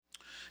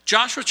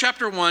Joshua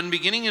chapter 1,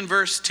 beginning in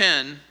verse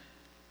 10,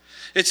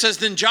 it says,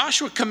 "Then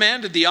Joshua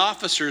commanded the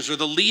officers or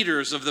the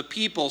leaders of the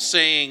people,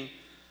 saying,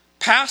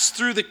 'Pass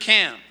through the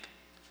camp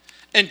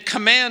and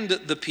command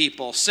the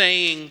people,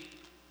 saying,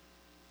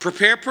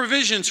 prepare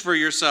provisions for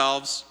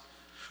yourselves,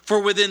 for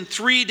within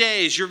 3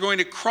 days you're going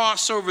to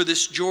cross over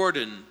this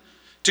Jordan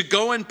to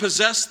go and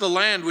possess the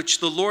land which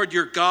the Lord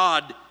your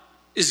God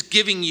is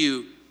giving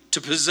you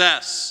to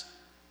possess.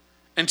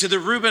 And to the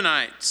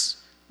Reubenites,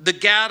 the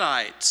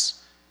Gadites,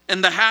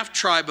 and the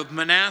half-tribe of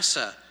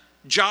Manasseh,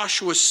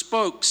 Joshua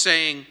spoke,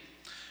 saying,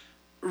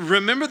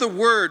 remember the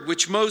word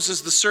which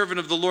Moses, the servant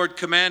of the Lord,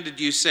 commanded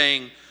you,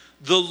 saying,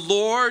 the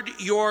Lord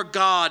your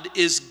God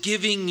is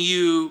giving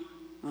you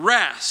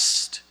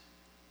rest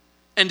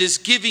and is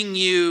giving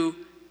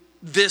you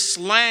this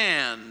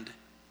land.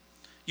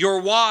 Your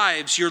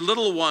wives, your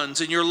little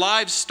ones, and your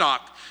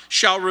livestock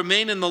shall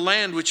remain in the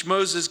land which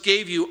Moses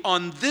gave you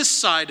on this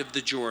side of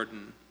the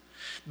Jordan.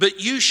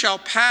 But you shall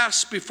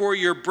pass before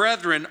your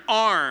brethren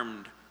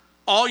armed,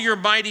 all your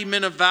mighty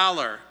men of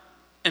valor,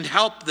 and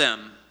help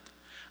them,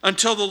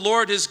 until the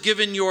Lord has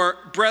given your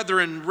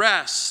brethren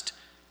rest,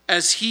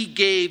 as he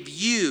gave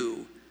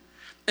you.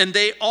 And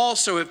they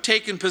also have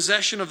taken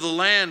possession of the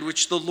land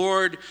which the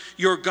Lord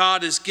your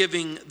God is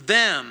giving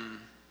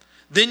them.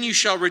 Then you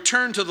shall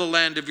return to the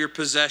land of your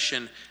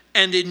possession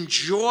and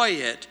enjoy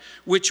it,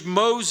 which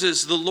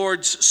Moses, the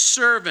Lord's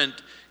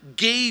servant,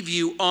 gave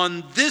you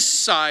on this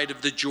side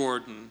of the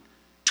Jordan,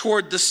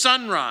 toward the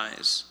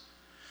sunrise.'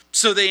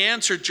 So they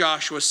answered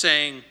Joshua,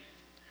 saying,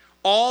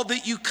 all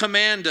that you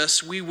command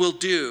us we will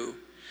do,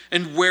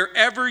 and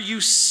wherever you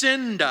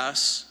send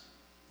us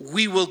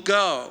we will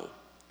go.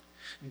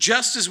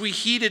 Just as we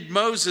heeded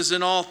Moses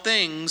in all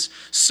things,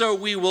 so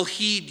we will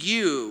heed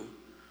you.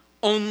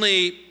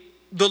 Only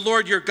the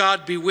Lord your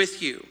God be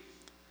with you,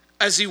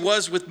 as he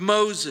was with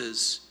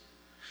Moses.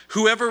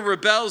 Whoever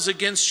rebels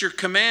against your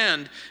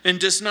command and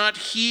does not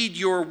heed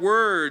your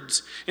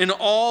words in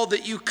all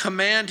that you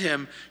command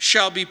him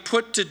shall be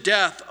put to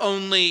death.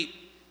 Only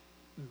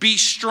be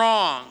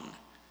strong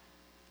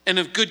and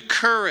of good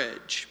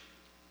courage."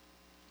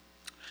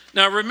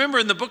 Now remember,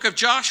 in the book of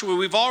Joshua,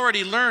 we've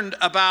already learned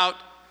about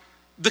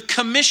the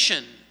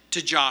commission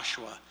to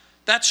Joshua.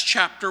 That's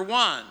chapter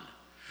 1.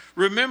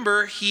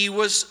 Remember, he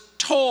was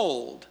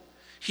told,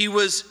 he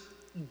was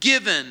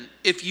given,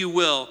 if you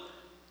will,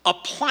 a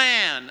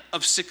plan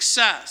of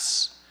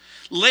success.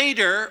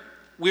 Later,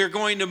 we're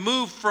going to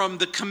move from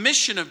the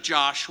commission of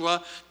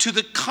Joshua to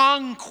the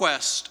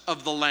conquest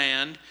of the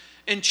land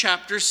in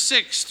chapters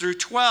 6 through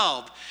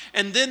 12.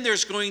 And then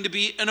there's going to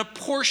be an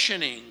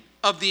apportioning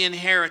of the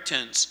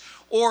inheritance,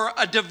 or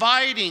a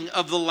dividing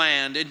of the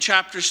land in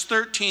chapters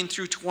 13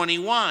 through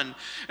 21.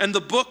 And the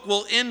book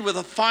will end with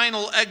a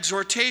final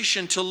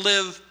exhortation to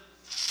live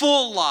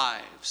full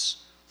lives,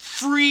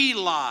 free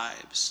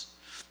lives,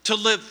 to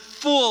live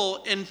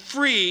full and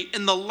free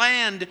in the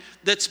land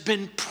that's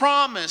been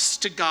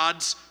promised to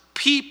God's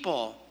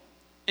people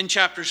in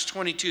chapters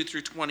 22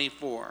 through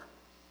 24.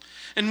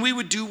 And we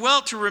would do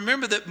well to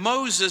remember that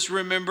Moses,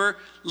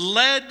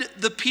 led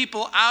the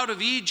people out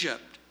of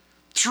Egypt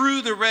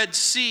through the Red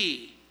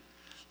Sea,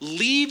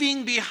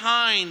 leaving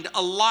behind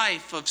a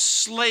life of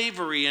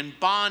slavery and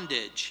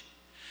bondage.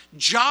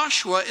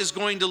 Joshua is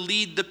going to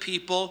lead the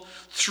people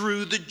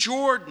through the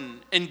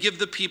Jordan and give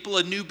the people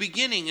a new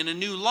beginning and a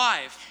new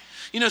life.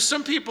 You know,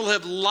 some people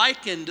have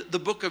likened the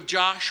book of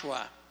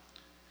Joshua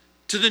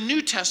to the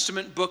New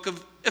Testament book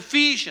of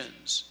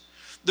Ephesians.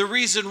 The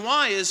reason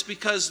why is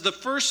because the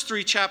first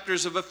 3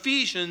 chapters of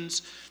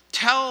Ephesians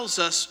tells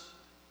us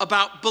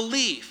about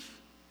belief.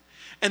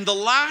 And the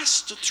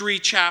last 3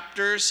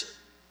 chapters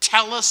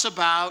tell us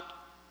about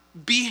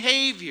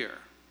behavior.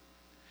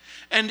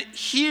 And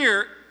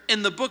here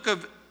in the book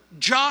of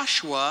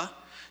Joshua,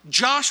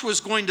 Joshua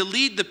is going to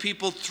lead the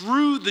people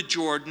through the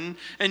Jordan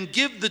and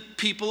give the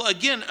people,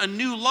 again, a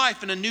new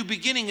life and a new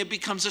beginning. It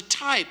becomes a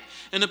type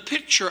and a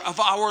picture of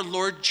our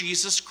Lord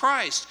Jesus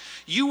Christ.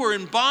 You were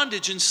in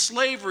bondage and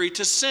slavery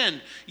to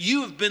sin.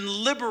 You have been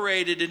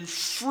liberated and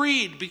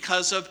freed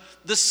because of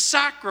the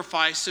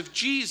sacrifice of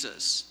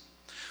Jesus.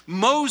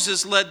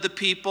 Moses led the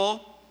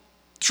people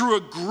through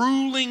a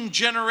grueling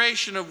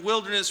generation of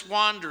wilderness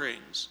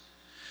wanderings.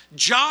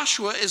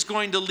 Joshua is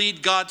going to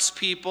lead God's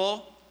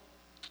people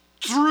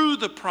through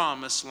the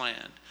promised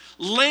land,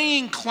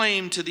 laying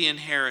claim to the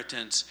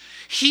inheritance.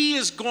 He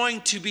is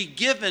going to be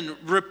given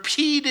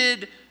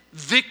repeated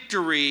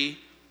victory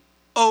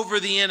over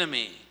the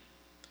enemy.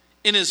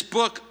 In his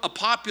book, A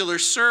Popular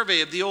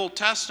Survey of the Old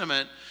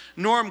Testament,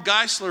 Norm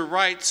Geisler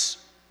writes,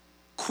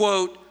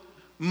 quote,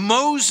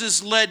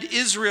 "Moses led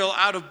Israel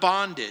out of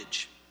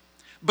bondage,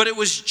 but it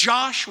was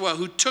Joshua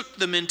who took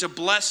them into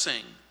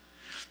blessing.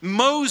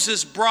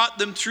 Moses brought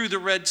them through the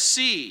Red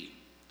Sea.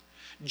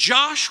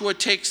 Joshua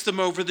takes them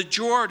over the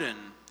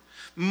Jordan.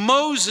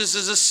 Moses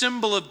is a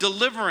symbol of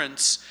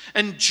deliverance,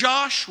 and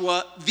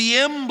Joshua the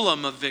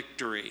emblem of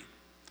victory.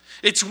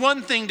 It's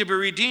one thing to be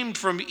redeemed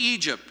from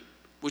Egypt,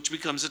 which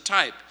becomes a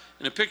type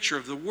and a picture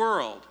of the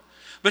world,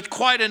 but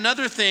quite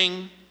another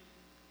thing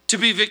to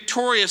be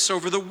victorious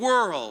over the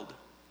world.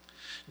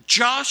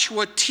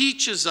 Joshua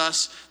teaches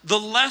us the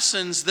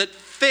lessons that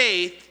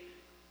faith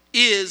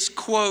is,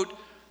 quote,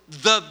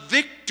 the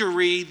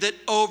victory that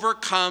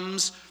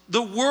overcomes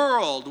the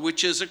world,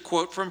 which is a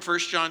quote from 1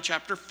 John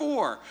chapter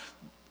 5,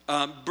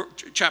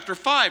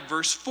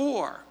 verse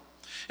 4.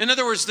 In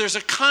other words, there's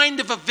a kind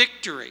of a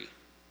victory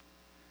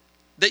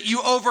that you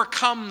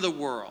overcome the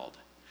world.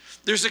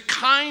 There's a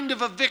kind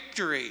of a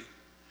victory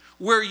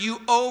where you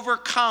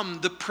overcome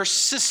the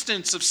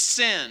persistence of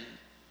sin.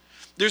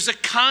 There's a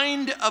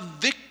kind of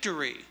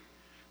victory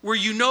where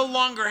you no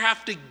longer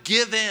have to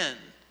give in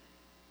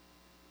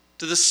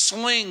to the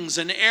slings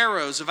and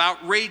arrows of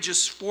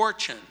outrageous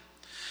fortune.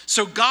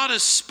 So God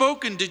has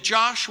spoken to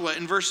Joshua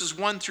in verses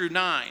 1 through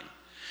 9.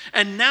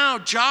 And now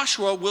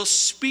Joshua will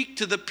speak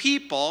to the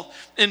people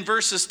in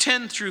verses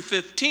 10 through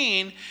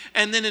 15.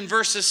 And then in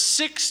verses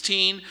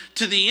 16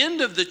 to the end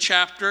of the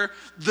chapter,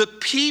 the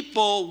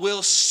people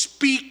will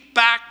speak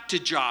back to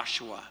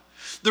Joshua.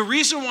 The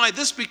reason why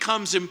this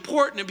becomes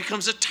important, it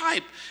becomes a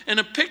type and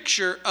a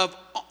picture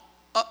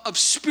of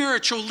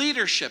spiritual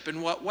leadership.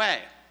 In what way?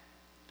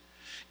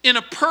 In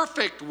a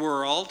perfect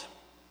world,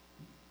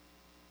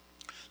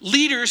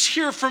 leaders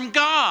hear from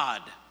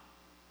God.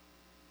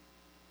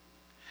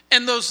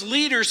 And those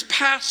leaders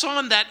pass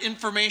on that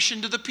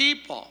information to the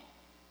people.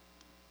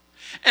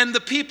 And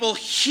the people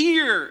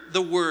hear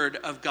the word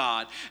of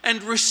God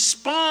and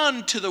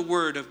respond to the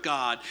word of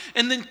God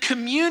and then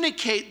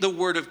communicate the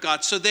word of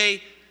God. So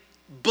they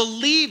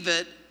believe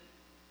it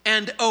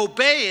and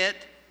obey it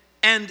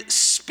and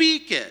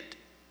speak it.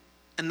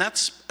 And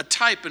that's a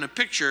type and a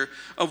picture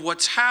of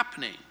what's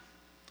happening.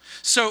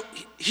 So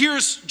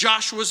here's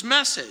Joshua's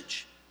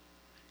message.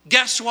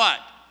 Guess what?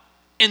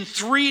 In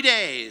 3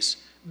 days,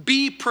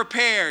 be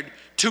prepared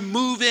to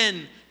move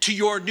in to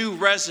your new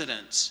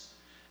residence.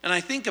 And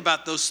I think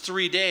about those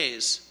 3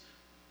 days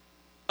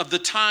of the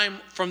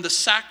time from the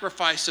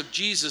sacrifice of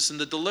Jesus and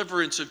the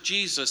deliverance of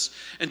Jesus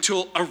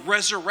until a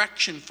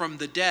resurrection from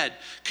the dead.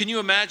 Can you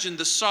imagine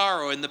the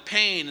sorrow and the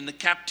pain and the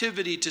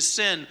captivity to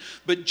sin?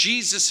 But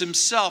Jesus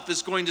himself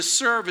is going to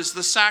serve as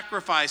the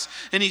sacrifice,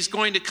 and he's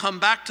going to come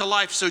back to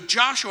life. So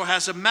Joshua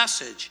has a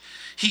message.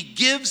 He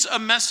gives a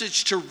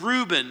message to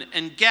Reuben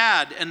and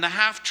Gad and the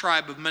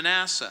half-tribe of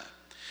Manasseh.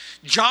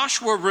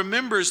 Joshua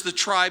remembers the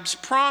tribe's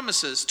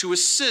promises to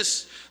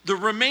assist the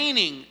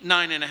remaining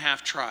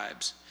 9.5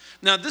 tribes.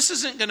 Now, this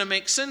isn't going to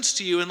make sense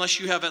to you unless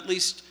you have at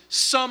least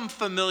some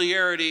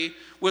familiarity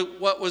with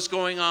what was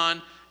going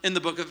on in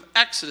the book of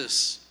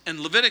Exodus and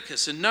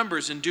Leviticus and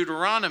Numbers and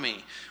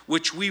Deuteronomy,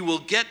 which we will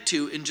get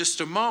to in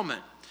just a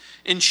moment.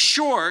 In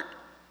short,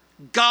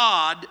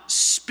 God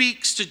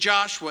speaks to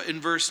Joshua in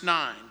verse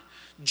 9.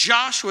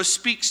 Joshua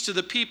speaks to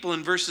the people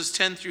in verses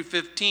 10 through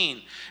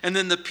 15. And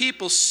then the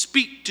people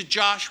speak to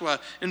Joshua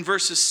in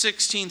verses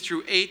 16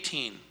 through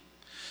 18.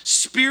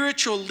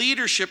 Spiritual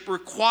leadership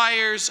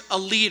requires a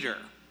leader.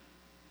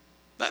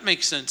 That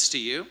makes sense to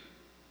you.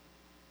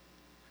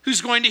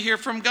 Who's going to hear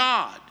from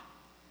God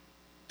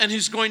and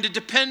who's going to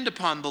depend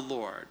upon the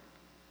Lord.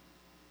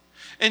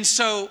 And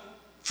so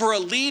for a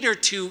leader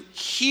to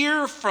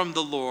hear from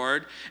the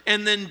Lord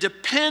and then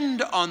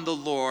depend on the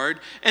Lord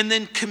and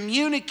then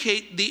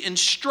communicate the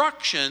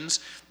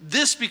instructions,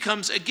 this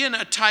becomes, again,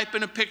 a type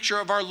and a picture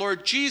of our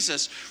Lord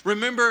Jesus.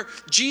 Remember,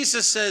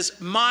 Jesus says,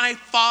 my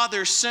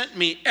Father sent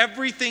me.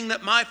 Everything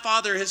that my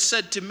Father has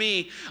said to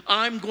me,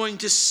 I'm going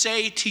to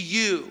say to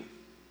you.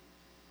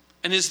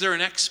 And is there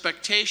an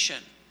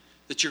expectation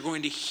that you're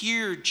going to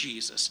hear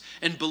Jesus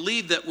and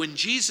believe that when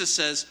Jesus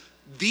says,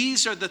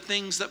 these are the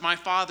things that my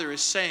Father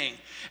is saying,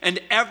 and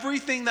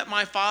everything that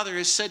my Father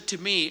has said to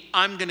me,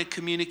 I'm going to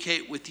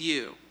communicate with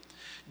you.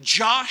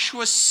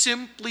 Joshua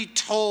simply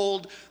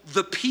told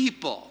the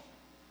people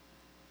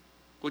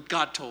what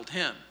God told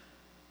him.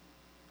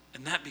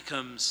 And that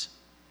becomes,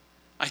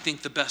 I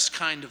think, the best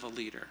kind of a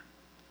leader.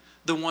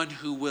 The one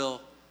who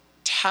will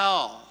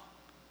tell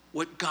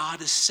what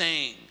God is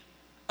saying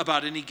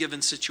about any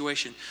given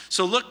situation.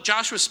 So look,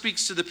 Joshua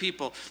speaks to the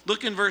people.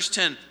 Look in verse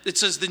 10. It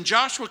says, then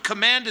Joshua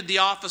commanded the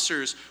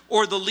officers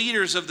or the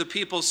leaders of the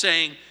people,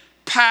 saying,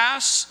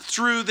 pass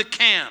through the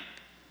camp.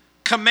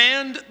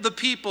 Command the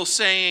people,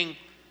 saying,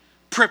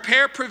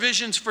 prepare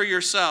provisions for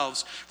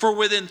yourselves, for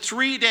within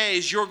 3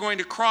 days you're going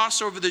to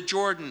cross over the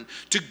Jordan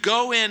to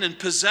go in and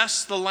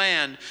possess the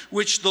land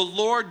which the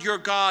Lord your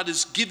God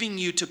is giving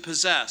you to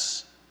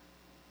possess.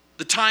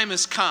 The time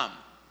has come.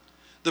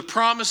 The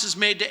promise is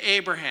made to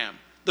Abraham.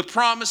 The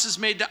promise is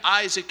made to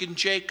Isaac and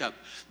Jacob.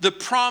 The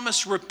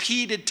promise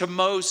repeated to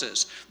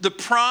Moses. The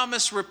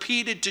promise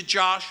repeated to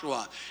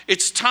Joshua.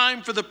 It's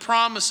time for the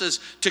promises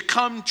to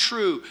come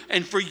true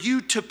and for you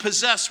to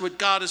possess what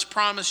God has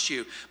promised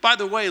you. By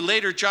the way,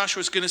 later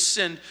Joshua is going to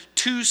send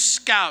 2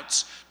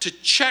 scouts to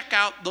check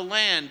out the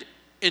land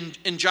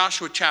in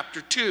Joshua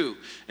chapter 2.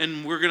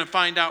 And we're going to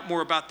find out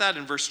more about that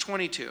in verse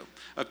 22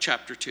 of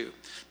chapter 2.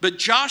 But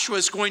Joshua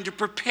is going to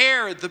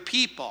prepare the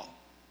people.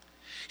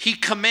 He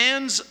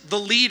commands the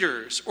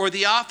leaders or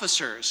the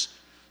officers,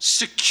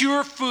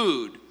 secure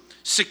food,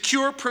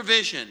 secure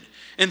provision.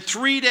 In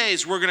 3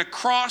 days, we're going to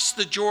cross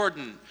the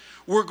Jordan.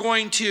 We're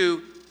going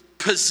to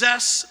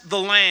possess the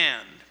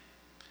land.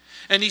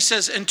 And he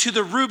says, and to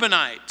the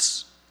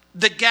Reubenites,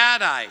 the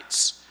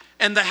Gadites,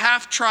 and the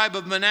half-tribe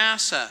of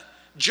Manasseh,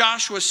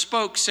 Joshua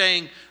spoke,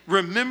 saying,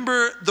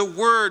 remember the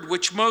word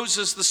which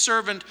Moses, the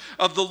servant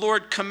of the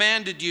Lord,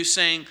 commanded you,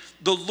 saying,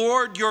 the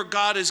Lord your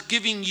God is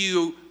giving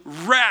you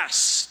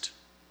rest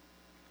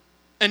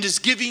and is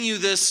giving you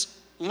this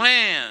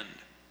land.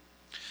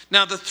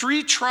 Now the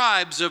 3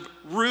 tribes of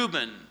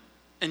Reuben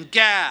and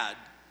Gad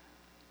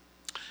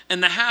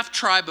and the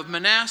half-tribe of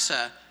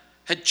Manasseh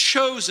had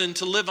chosen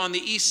to live on the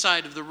east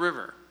side of the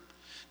river.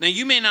 Now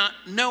you may not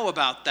know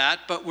about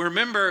that, but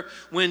remember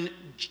when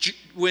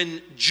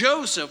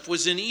Joseph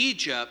was in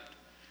Egypt,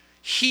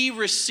 he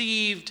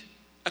received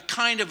a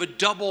kind of a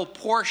double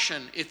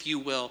portion, if you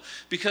will,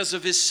 because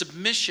of his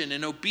submission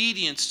and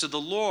obedience to the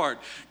Lord.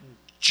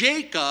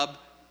 Jacob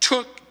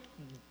took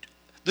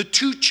the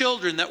 2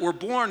 children that were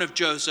born of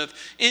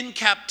Joseph in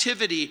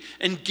captivity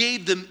and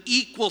gave them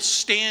equal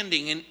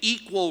standing and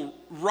equal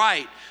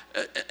right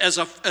as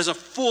a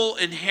full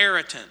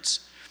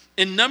inheritance.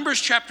 In Numbers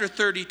chapter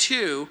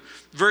 32,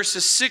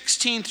 verses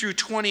 16 through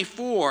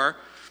 24,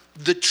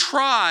 the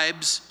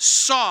tribes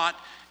sought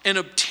and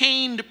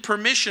obtained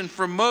permission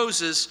from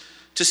Moses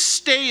to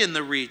stay in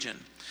the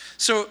region.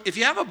 So if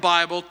you have a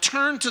Bible,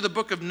 turn to the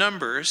book of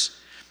Numbers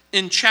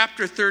in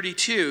chapter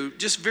 32,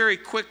 just very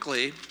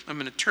quickly. I'm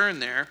going to turn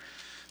there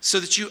so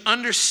that you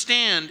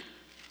understand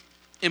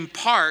in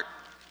part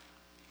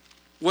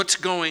what's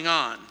going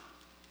on.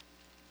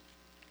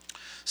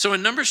 So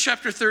in Numbers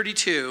chapter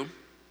 32,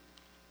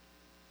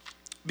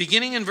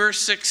 beginning in verse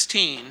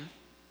 16,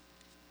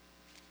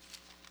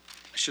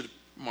 I should have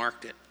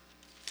marked it.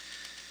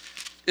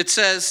 It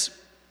says,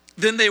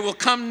 then they will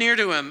come near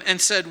to him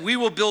and said, we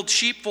will build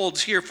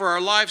sheepfolds here for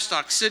our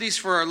livestock, cities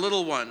for our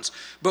little ones.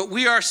 But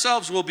we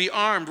ourselves will be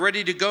armed,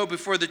 ready to go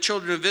before the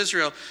children of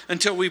Israel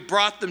until we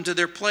brought them to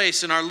their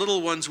place, and our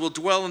little ones will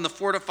dwell in the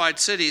fortified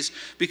cities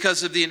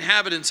because of the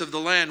inhabitants of the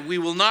land. We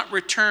will not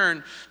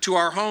return to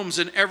our homes,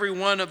 and every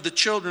one of the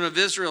children of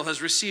Israel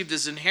has received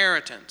his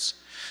inheritance.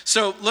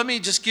 So let me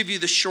just give you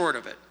the short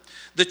of it.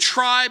 The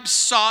tribes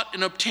sought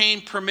and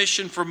obtained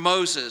permission from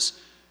Moses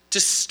to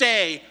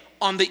stay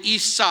on the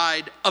east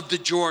side of the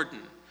Jordan.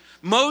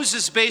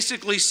 Moses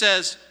basically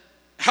says,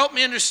 help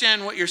me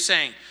understand what you're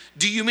saying.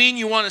 Do you mean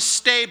you want to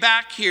stay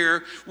back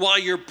here while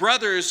your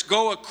brothers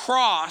go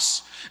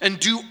across and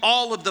do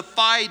all of the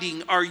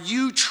fighting? Are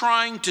you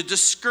trying to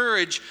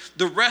discourage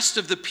the rest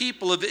of the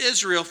people of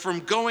Israel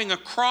from going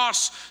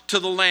across to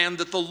the land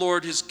that the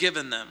Lord has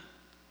given them?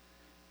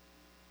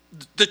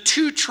 The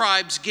 2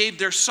 tribes gave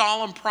their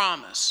solemn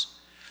promise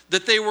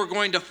that they were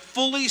going to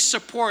fully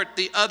support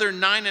the other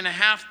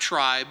 9.5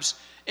 tribes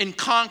in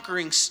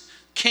conquering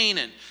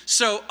Canaan.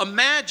 So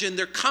imagine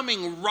they're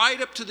coming right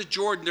up to the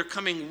Jordan. They're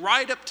coming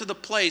right up to the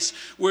place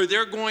where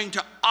they're going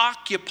to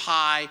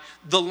occupy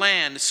the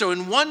land. So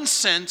in one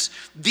sense,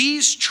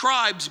 these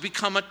tribes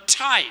become a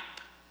type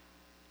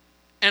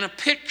and a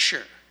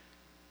picture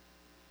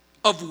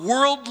of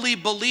worldly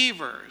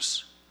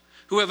believers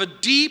who have a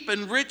deep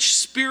and rich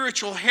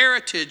spiritual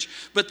heritage,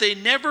 but they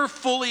never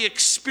fully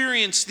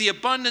experience the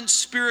abundant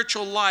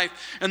spiritual life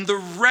and the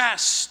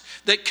rest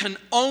that can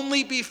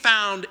only be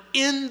found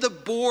in the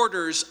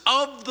borders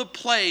of the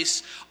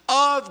place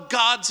of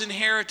God's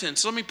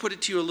inheritance. Let me put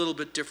it to you a little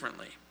bit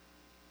differently.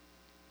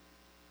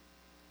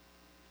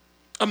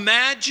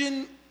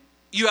 Imagine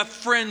you have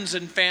friends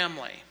and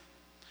family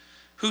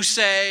who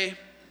say,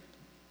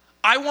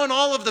 I want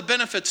all of the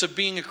benefits of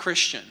being a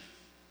Christian.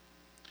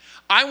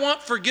 I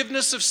want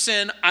forgiveness of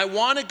sin, I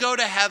want to go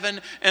to heaven,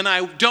 and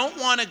I don't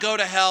want to go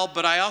to hell,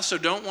 but I also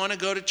don't want to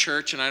go to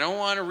church, and I don't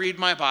want to read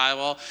my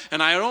Bible,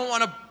 and I don't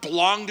want to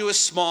belong to a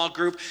small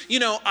group. You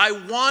know, I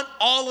want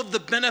all of the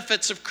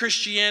benefits of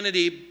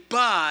Christianity,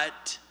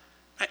 but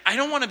I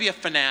don't want to be a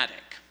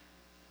fanatic.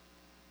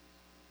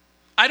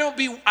 I don't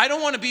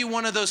want to be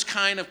one of those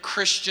kind of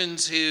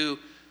Christians who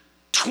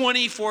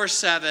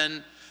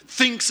 24/7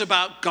 thinks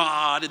about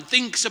God and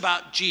thinks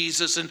about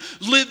Jesus and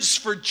lives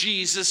for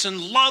Jesus and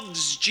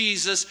loves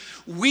Jesus.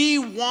 We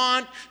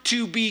want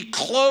to be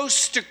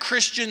close to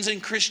Christians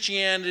and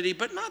Christianity,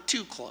 but not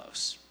too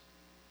close.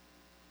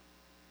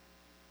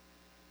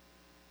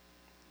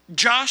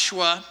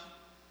 Joshua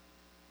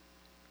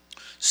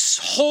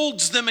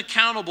holds them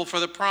accountable for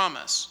the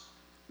promise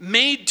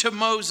made to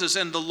Moses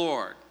and the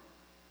Lord.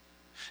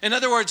 In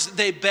other words,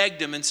 they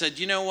begged him and said,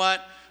 you know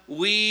what?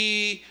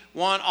 We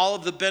want all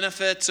of the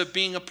benefits of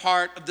being a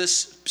part of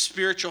this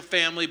spiritual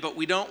family, but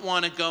we don't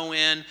want to go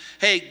in.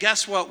 Hey,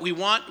 guess what? We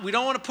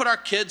don't want to put our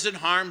kids in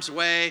harm's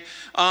way.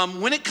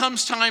 When it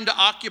comes time to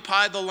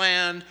occupy the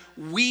land,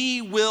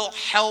 we will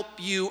help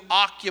you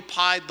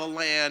occupy the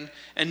land.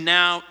 And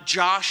now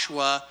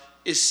Joshua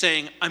is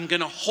saying, I'm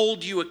going to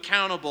hold you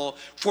accountable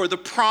for the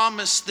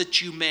promise that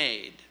you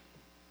made.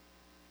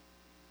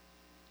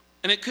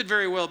 And it could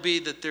very well be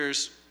that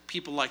there's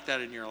people like that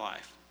in your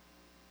life.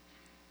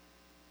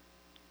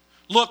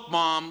 Look,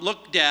 mom,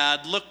 look,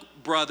 dad, look,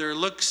 brother,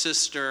 look,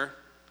 sister.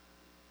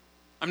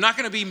 I'm not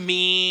going to be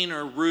mean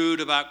or rude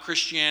about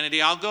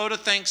Christianity. I'll go to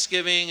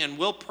Thanksgiving and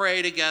we'll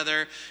pray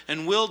together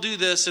and we'll do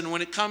this. And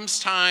when it comes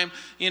time,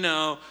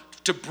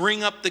 to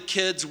bring up the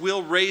kids,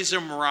 we'll raise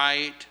them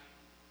right.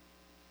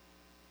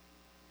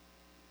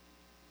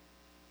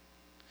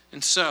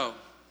 And so,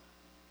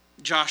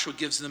 Joshua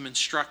gives them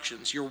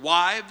instructions. Your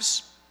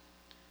wives,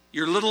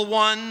 your little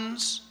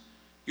ones,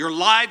 your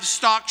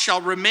livestock shall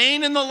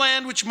remain in the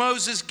land which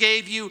Moses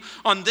gave you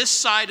on this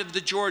side of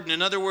the Jordan.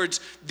 In other words,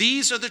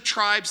 these are the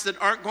tribes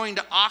that aren't going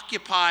to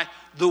occupy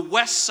the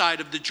west side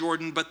of the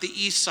Jordan, but the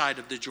east side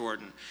of the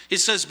Jordan. It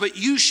says, but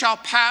you shall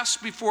pass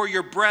before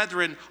your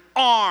brethren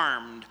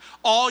armed,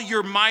 all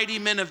your mighty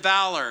men of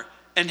valor,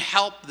 and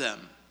help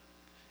them.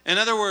 In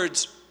other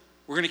words,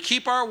 we're going to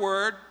keep our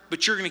word,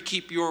 but you're going to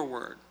keep your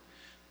word.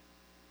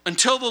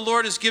 Until the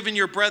Lord has given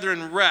your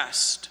brethren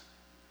rest,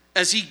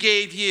 as he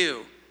gave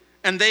you,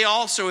 and they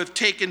also have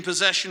taken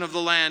possession of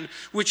the land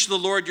which the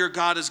Lord your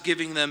God is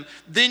giving them.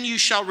 Then you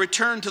shall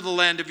return to the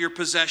land of your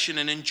possession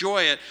and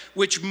enjoy it,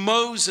 which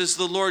Moses,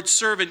 the Lord's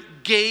servant,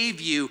 gave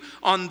you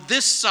on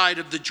this side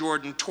of the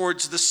Jordan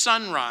towards the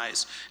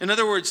sunrise. In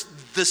other words,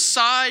 the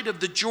side of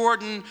the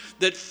Jordan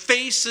that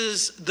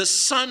faces the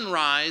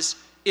sunrise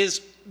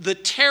is the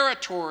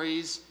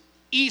territories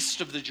east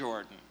of the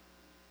Jordan.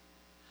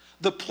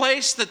 The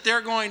place that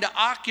they're going to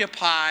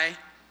occupy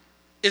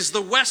is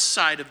the west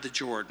side of the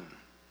Jordan.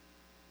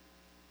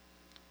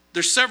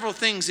 There's several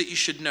things that you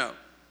should know.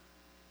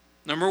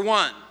 Number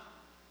one,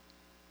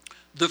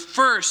 the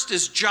first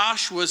is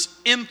Joshua's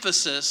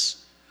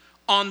emphasis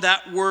on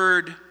that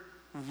word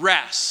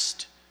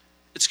rest.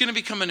 It's going to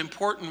become an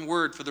important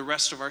word for the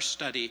rest of our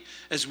study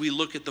as we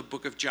look at the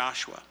book of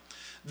Joshua.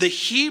 The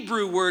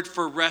Hebrew word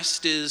for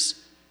rest is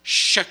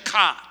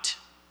shakat.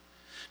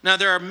 Now,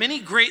 there are many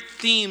great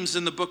themes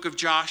in the book of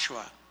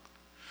Joshua.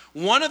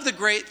 One of the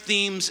great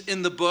themes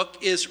in the book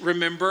is,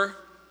 remember,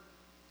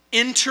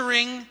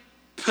 entering,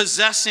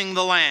 possessing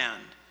the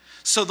land.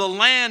 So the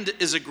land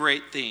is a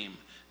great theme.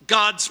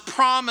 God's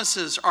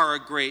promises are a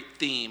great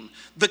theme.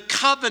 The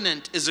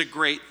covenant is a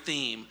great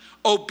theme.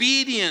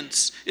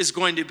 Obedience is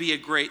going to be a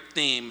great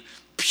theme.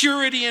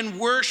 Purity and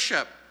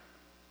worship,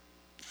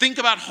 think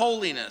about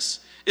holiness,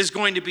 is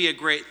going to be a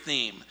great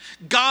theme.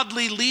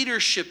 Godly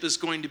leadership is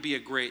going to be a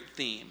great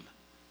theme.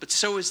 But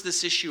so is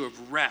this issue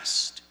of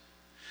rest.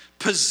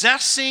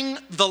 Possessing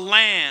the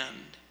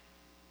land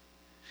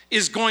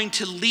is going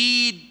to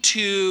lead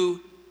to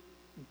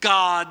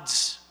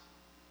God's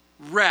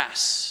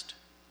rest.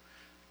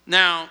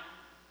 Now,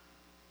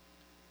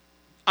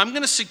 I'm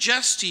going to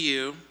suggest to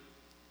you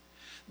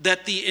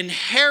that the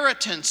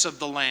inheritance of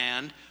the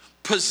land,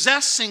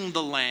 possessing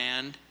the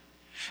land,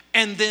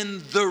 and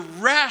then the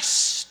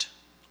rest,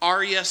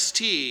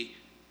 R-E-S-T,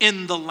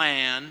 in the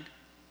land,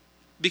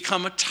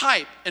 become a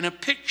type and a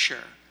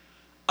picture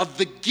of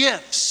the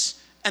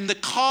gifts and the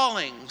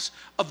callings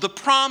of the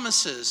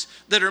promises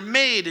that are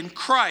made in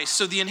Christ.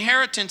 So the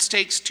inheritance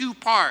takes two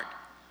parts.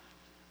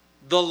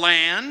 The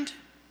land,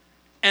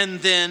 and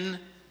then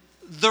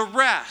the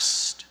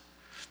rest.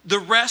 The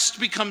rest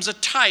becomes a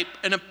type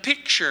and a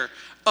picture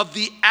of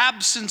the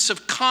absence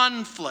of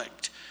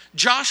conflict.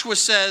 Joshua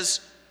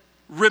says,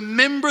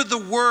 remember the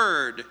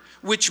word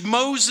which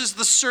Moses,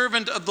 the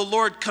servant of the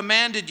Lord,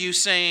 commanded you,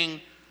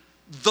 saying,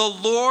 the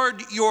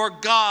Lord your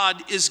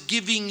God is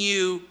giving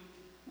you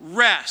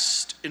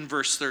rest, in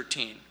verse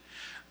 13.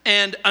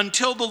 And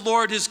until the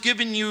Lord has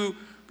given you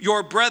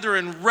your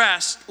brethren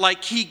rest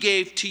like he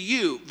gave to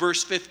you,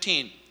 verse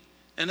 15.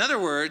 In other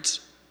words,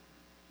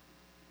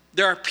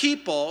 there are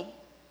people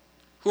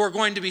who are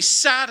going to be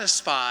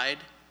satisfied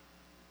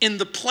in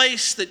the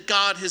place that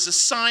God has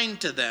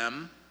assigned to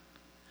them.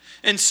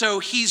 And so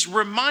he's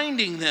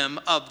reminding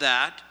them of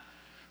that.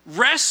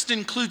 Rest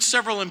includes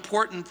several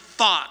important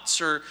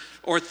thoughts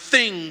or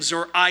things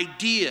or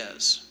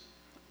ideas.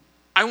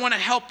 I want to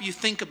help you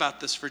think about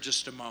this for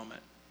just a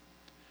moment.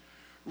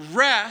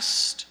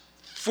 Rest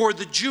for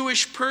the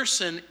Jewish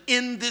person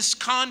in this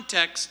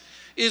context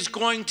is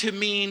going to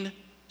mean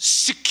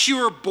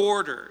secure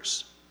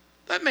borders.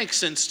 That makes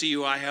sense to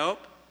you, I hope.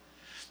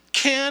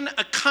 Can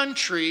a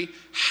country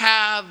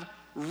have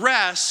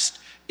rest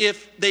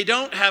if they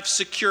don't have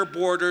secure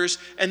borders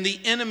and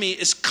the enemy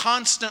is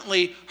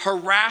constantly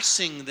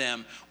harassing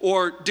them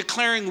or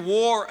declaring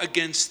war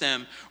against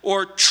them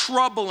or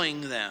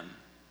troubling them?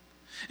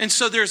 And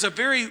so there's a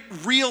very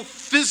real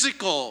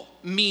physical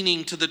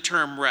meaning to the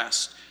term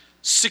rest.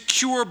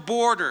 Secure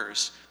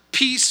borders,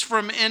 peace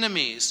from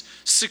enemies,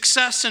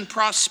 success and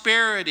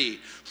prosperity,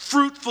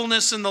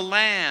 fruitfulness in the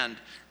land,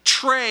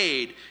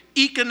 trade,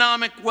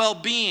 economic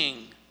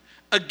well-being.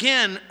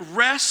 Again,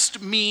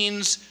 rest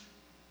means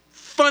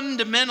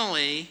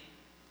fundamentally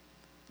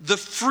the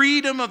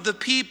freedom of the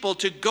people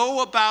to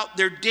go about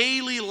their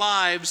daily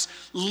lives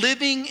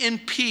living in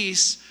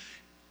peace,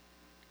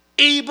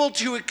 able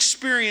to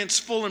experience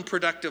full and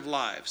productive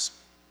lives.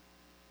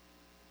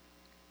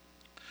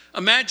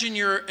 Imagine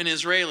you're an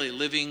Israeli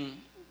living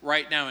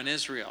right now in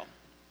Israel,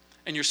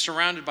 and you're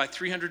surrounded by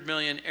 300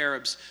 million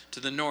Arabs to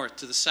the north,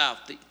 to the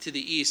south, to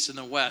the east, and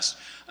the west.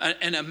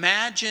 And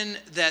imagine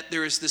that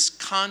there is this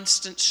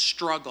constant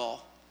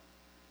struggle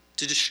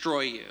to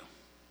destroy you.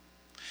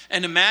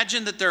 And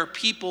imagine that there are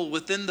people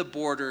within the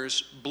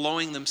borders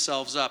blowing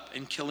themselves up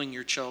and killing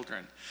your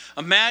children.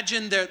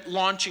 Imagine they're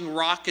launching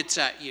rockets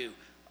at you,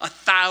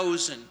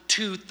 1,000,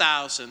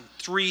 2,000,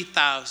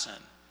 3,000.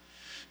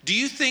 Do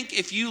you think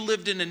if you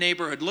lived in a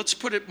neighborhood,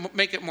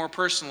 make it more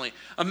personally.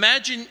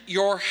 Imagine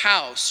your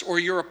house or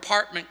your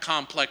apartment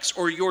complex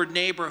or your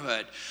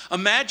neighborhood.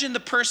 Imagine the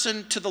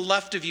person to the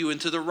left of you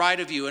and to the right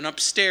of you and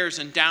upstairs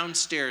and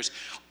downstairs.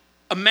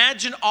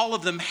 Imagine all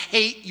of them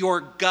hate your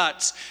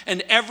guts,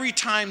 and every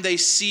time they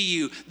see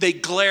you, they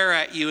glare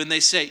at you and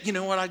they say, you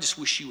know what, I just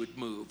wish you would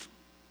move.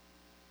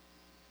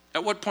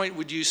 At what point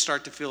would you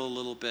start to feel a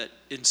little bit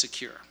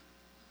insecure?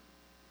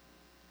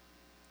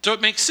 So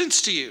it makes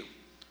sense to you.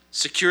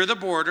 Secure the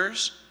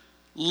borders,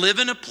 live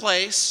in a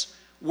place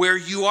where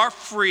you are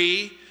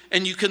free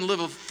and you can live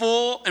a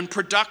full and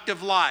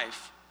productive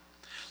life.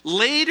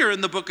 Later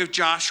in the book of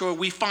Joshua,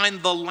 we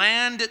find the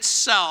land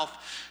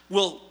itself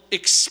will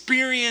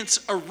experience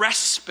a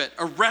respite,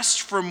 a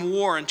rest from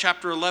war in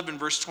chapter 11,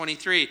 verse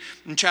 23,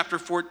 and chapter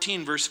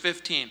 14, verse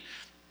 15.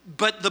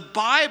 But the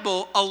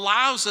Bible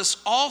allows us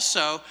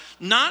also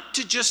not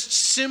to just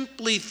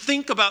simply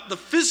think about the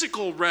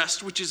physical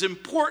rest, which is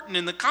important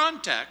in the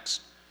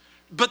context,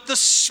 but the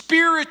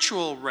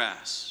spiritual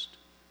rest.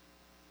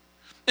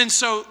 And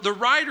so the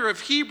writer of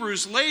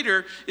Hebrews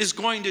later is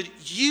going to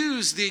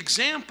use the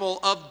example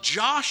of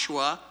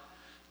Joshua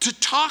to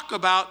talk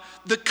about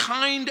the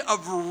kind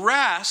of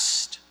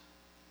rest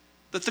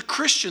that the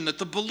Christian, that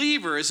the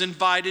believer is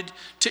invited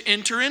to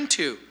enter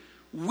into.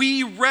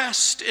 We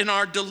rest in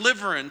our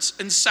deliverance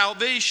and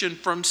salvation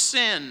from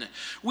sin.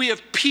 We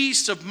have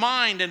peace of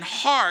mind and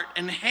heart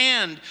and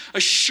hand,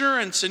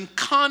 assurance and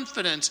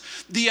confidence.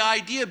 The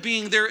idea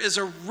being there is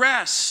a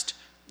rest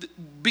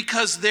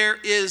because there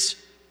is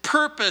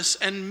purpose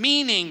and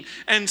meaning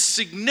and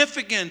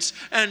significance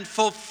and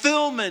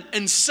fulfillment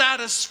and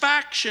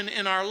satisfaction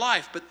in our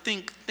life. But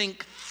think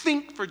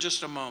for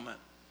just a moment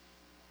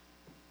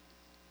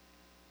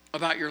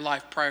about your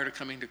life prior to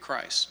coming to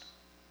Christ.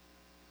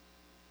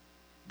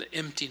 The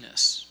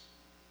emptiness,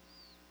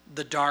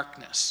 the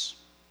darkness,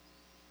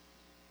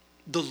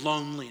 the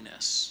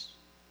loneliness,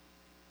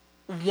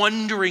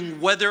 wondering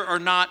whether or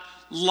not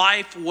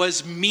life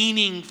was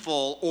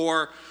meaningful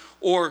or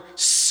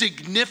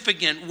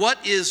significant,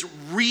 what is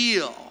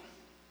real.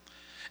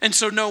 And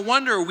so no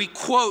wonder we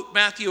quote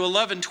Matthew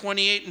 11,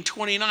 28 and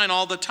 29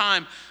 all the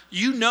time.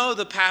 You know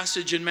the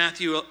passage in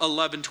Matthew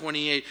 11,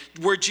 28,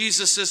 where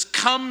Jesus says,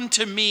 come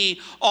to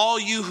me, all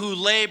you who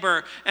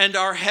labor and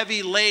are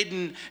heavy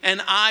laden,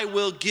 and I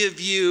will give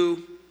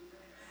you,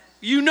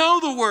 you know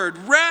the word,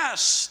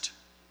 rest.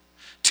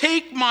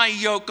 Take my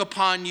yoke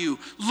upon you.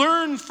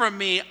 Learn from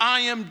me.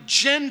 I am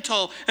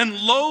gentle and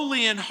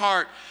lowly in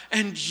heart,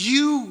 and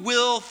you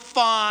will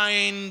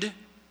find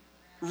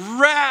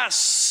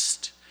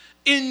rest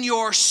in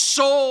your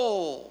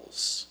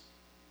souls.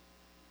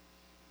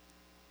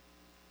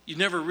 You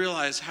never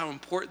realize how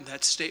important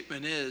that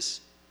statement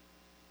is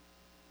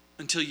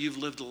until you've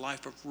lived a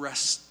life of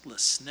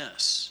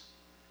restlessness,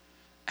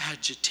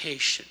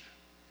 agitation,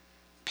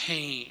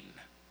 pain,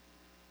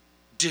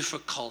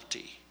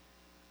 difficulty,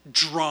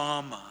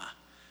 drama,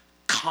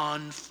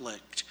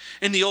 conflict.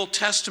 In the Old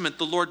Testament,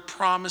 the Lord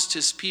promised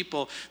his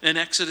people in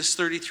Exodus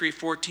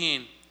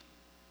 33:14,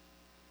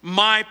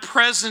 my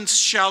presence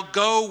shall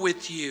go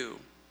with you.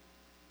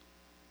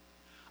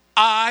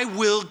 I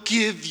will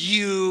give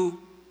you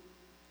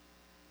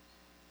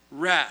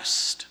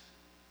rest.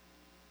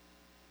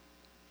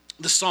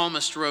 The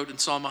psalmist wrote in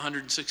Psalm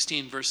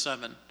 116, verse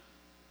 7,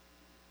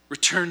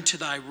 return to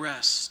thy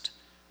rest,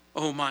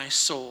 O my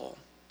soul,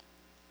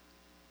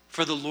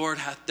 for the Lord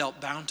hath dealt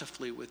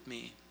bountifully with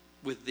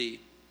thee.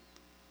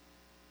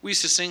 We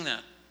used to sing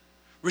that.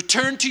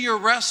 Return to your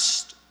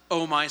rest,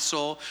 O my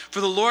soul, for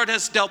the Lord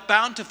has dealt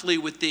bountifully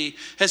with thee,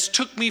 has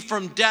took me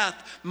from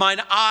death,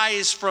 mine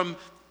eyes from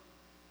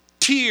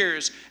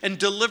tears, and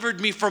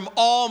delivered me from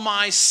all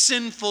my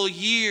sinful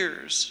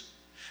years.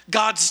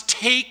 God's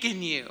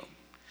taken you.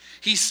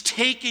 He's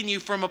taken you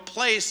from a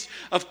place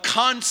of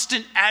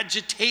constant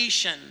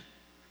agitation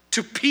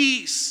to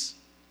peace.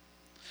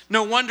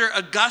 No wonder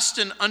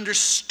Augustine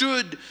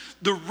understood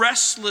the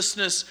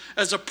restlessness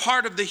as a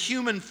part of the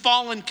human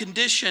fallen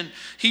condition.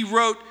 He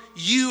wrote,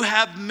 you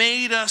have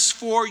made us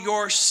for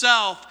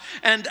yourself,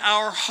 and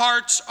our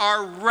hearts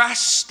are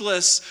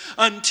restless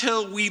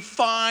until we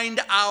find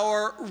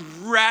our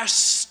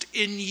rest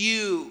in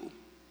you.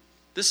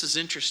 This is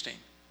interesting.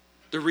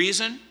 The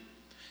reason?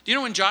 Do you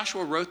know when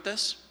Joshua wrote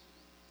this?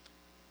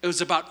 It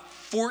was about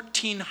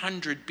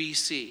 1400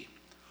 BC.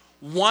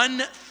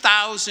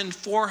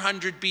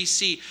 1400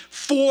 BC,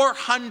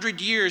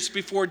 400 years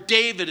before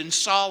David and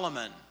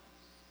Solomon.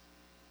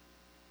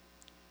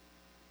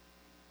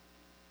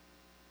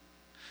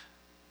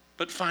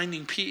 But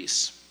finding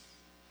peace,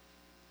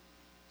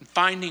 and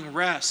finding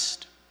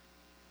rest,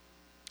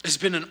 has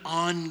been an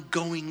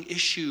ongoing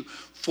issue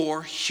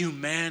for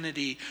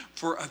humanity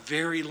for a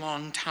very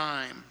long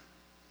time.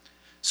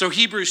 So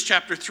Hebrews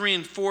chapter 3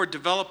 and 4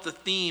 develop the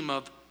theme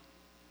of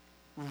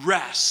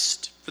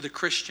rest for the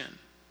Christian.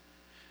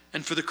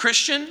 And for the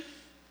Christian,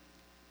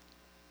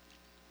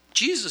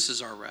 Jesus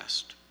is our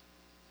rest.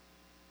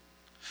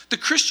 The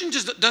Christian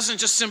doesn't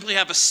just simply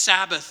have a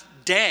Sabbath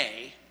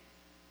day.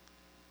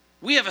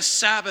 We have a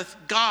Sabbath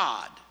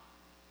God.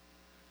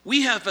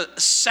 We have a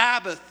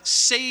Sabbath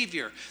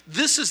Savior.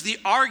 This is the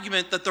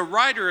argument that the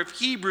writer of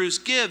Hebrews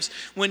gives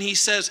when he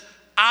says,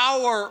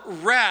 our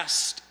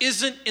rest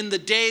isn't in the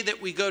day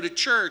that we go to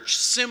church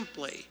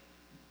simply.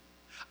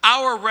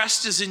 Our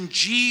rest is in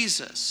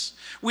Jesus.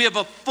 We have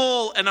a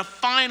full and a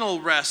final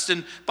rest.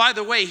 And by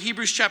the way,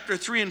 Hebrews chapter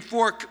 3 and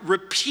 4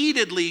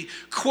 repeatedly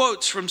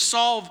quotes from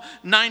Psalm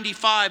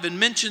 95 and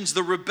mentions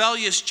the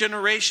rebellious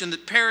generation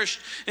that perished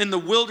in the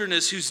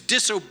wilderness, whose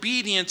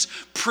disobedience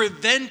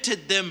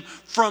prevented them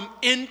from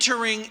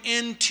entering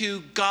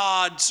into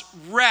God's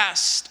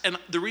rest. And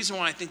the reason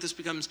why I think this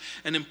becomes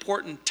an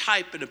important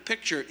type and a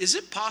picture, is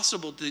it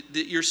possible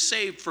that you're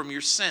saved from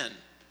your sin?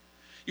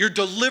 You're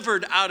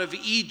delivered out of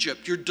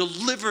Egypt. You're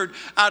delivered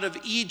out of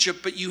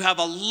Egypt, but you have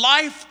a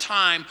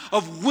lifetime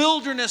of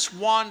wilderness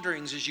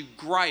wanderings as you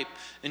gripe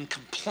and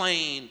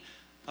complain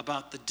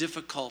about the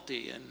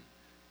difficulty, and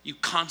you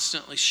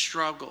constantly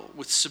struggle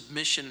with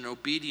submission and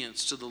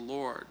obedience to the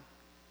Lord.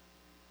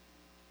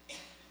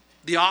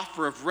 The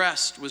offer of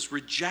rest was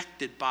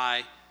rejected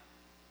by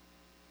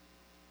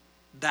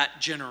that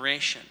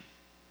generation,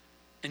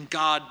 and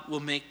God will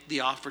make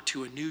the offer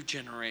to a new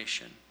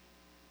generation.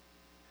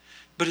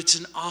 But it's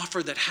an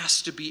offer that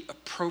has to be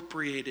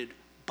appropriated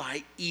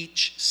by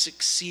each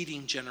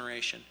succeeding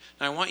generation.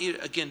 Now I want you,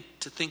 again,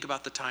 to think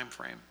about the time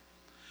frame.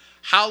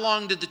 How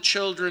long did the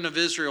children of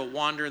Israel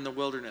wander in the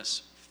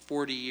wilderness?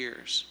 40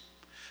 years.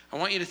 I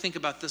want you to think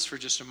about this for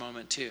just a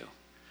moment too.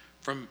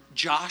 From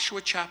Joshua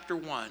chapter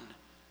 1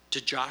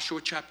 to Joshua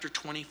chapter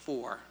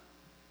 24,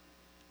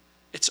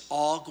 it's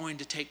all going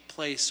to take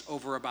place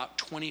over about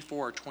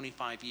 24 or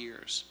 25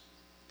 years.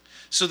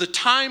 So the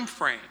time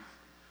frame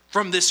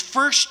from this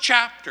first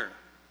chapter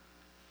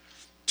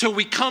till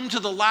we come to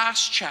the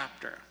last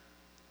chapter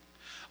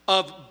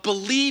of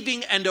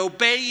believing and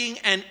obeying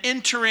and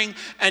entering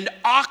and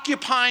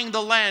occupying the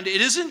land,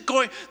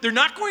 they're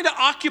not going to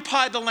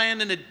occupy the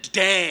land in a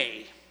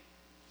day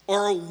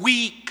or a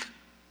week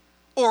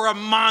or a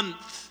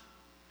month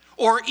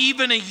or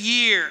even a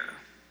year.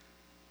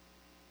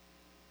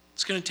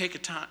 It's going to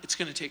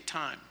take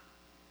time.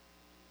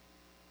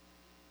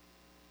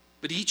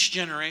 But each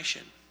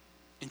generation,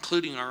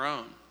 including our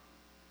own,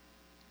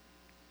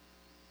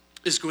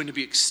 is going to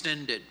be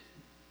extended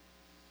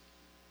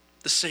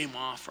the same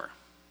offer.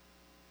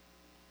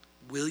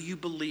 Will you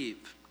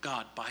believe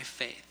God by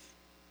faith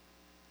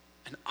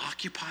and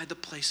occupy the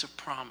place of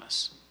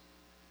promise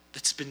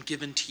that's been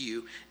given to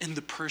you in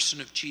the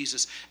person of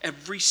Jesus?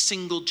 Every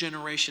single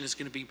generation is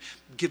going to be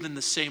given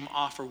the same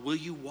offer. Will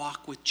you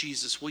walk with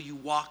Jesus? Will you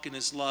walk in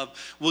his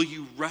love? Will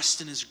you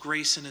rest in his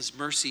grace and his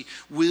mercy?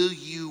 Will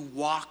you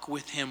walk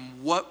with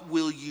him? What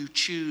will you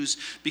choose?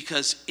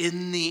 Because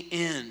in the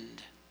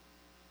end,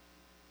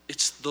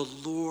 it's the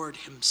Lord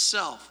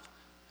himself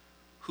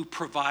who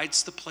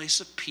provides the place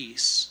of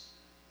peace,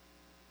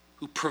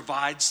 who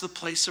provides the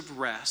place of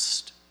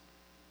rest.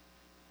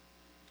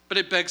 But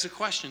it begs a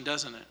question,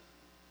 doesn't it?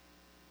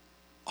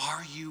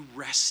 Are you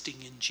resting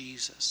in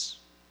Jesus?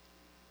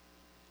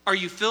 Are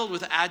you filled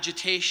with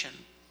agitation,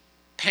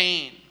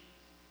 pain,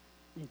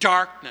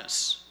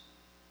 darkness?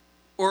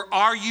 Or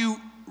are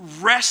you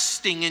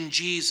resting in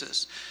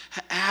Jesus?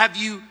 Have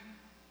you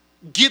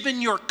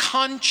given your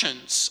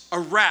conscience a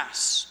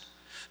rest?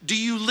 Do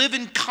you live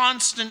in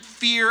constant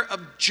fear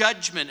of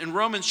judgment? In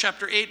Romans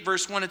chapter 8,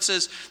 verse 1, it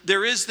says,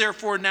 there is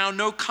therefore now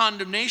no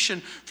condemnation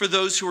for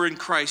those who are in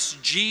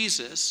Christ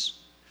Jesus.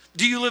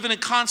 Do you live in a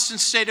constant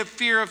state of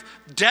fear of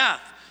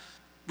death?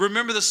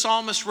 Remember, the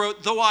psalmist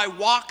wrote, though I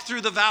walk through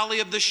the valley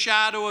of the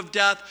shadow of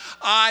death,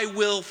 I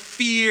will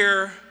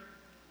fear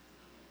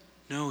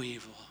no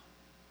evil,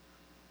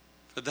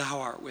 for thou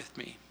art with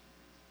me.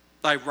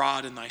 Thy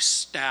rod and thy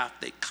staff,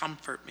 they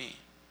comfort me.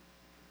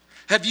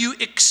 Have you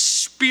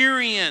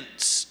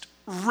experienced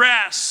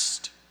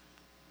rest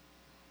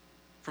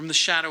from the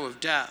shadow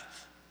of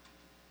death?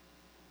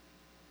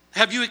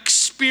 Have you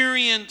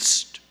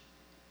experienced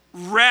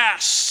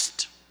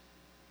rest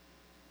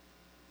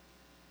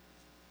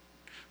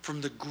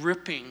from the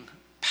gripping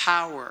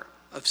power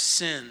of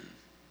sin?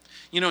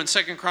 You know, in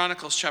 2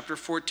 Chronicles chapter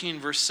 14,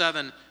 verse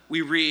 7,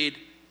 we read,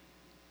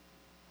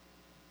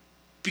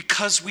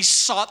 because we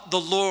sought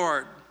the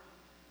Lord,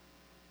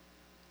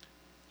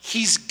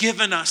 he's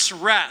given us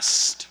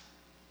rest.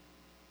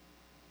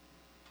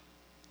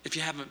 If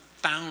you haven't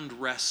found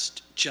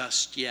rest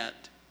just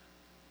yet,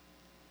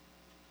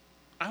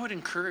 I would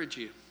encourage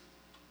you,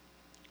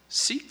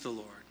 seek the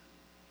Lord.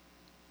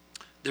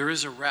 There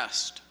is a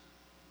rest.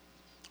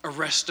 a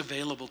rest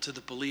available to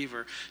the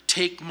believer.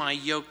 Take my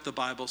yoke, the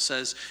Bible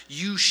says.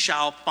 You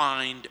shall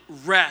find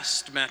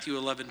rest, Matthew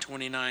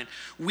 11:29.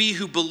 We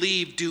who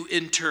believe do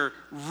enter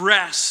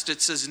rest,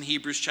 it says in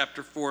Hebrews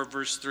chapter 4,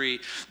 verse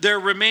 3. There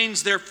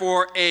remains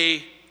therefore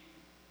a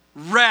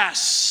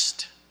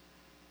rest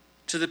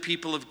to the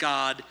people of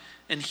God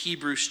in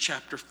Hebrews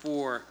chapter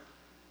 4,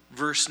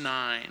 verse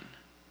 9.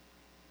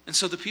 And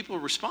so the people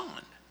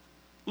respond.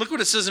 Look what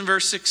it says in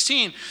verse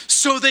 16.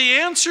 So they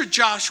answered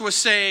Joshua,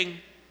 saying,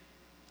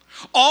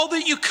 all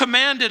that you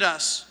commanded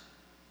us,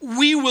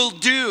 we will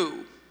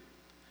do.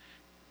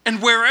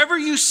 And wherever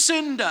you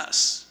send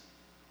us,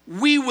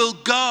 we will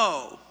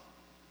go.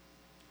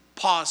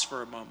 Pause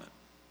for a moment.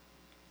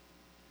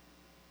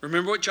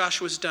 Remember what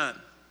Joshua's done.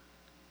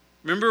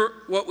 Remember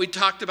what we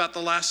talked about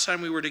the last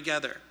time we were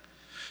together.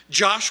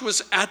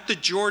 Joshua's at the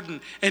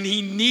Jordan, and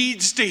he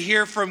needs to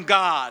hear from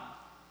God.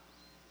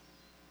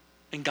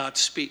 And God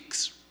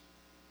speaks.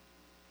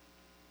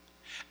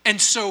 And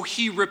so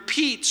he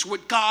repeats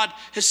what God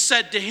has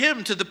said to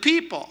him, to the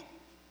people.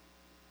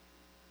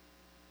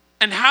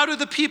 And how do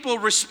the people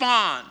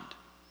respond?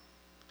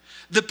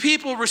 The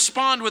people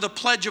respond with a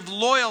pledge of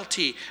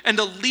loyalty and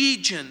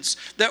allegiance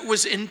that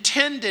was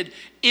intended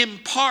in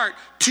part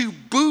to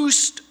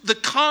boost the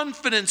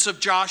confidence of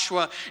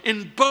Joshua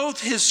in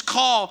both his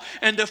call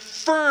and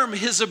affirm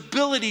his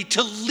ability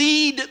to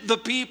lead the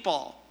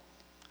people.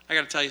 I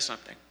got to tell you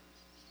something.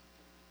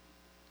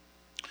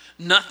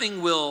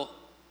 Nothing will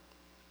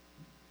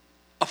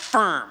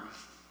affirm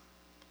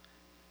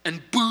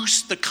and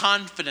boost the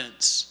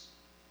confidence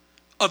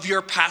of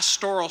your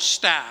pastoral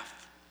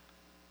staff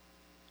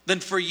than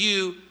for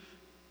you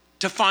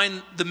to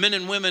find the men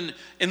and women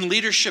in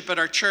leadership at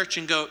our church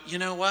and go, you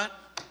know what?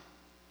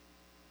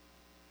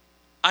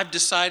 I've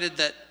decided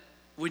that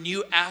when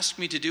you ask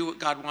me to do what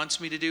God wants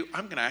me to do,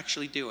 I'm going to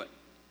actually do it.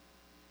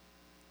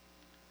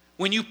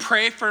 When you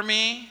pray for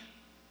me,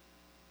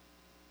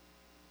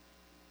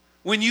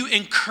 when you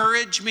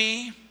encourage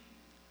me,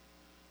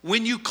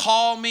 when you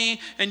call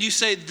me and you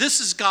say, this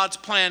is God's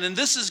plan and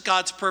this is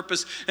God's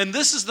purpose and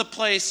this is the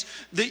place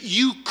that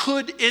you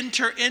could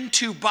enter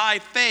into by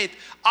faith,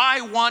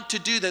 I want to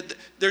do that.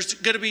 There's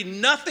going to be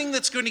nothing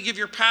that's going to give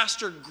your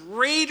pastor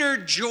greater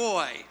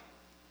joy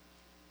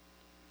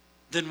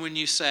than when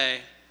you say,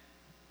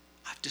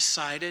 I've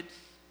decided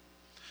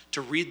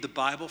to read the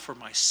Bible for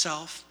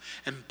myself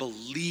and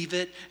believe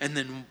it and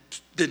then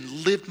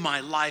live my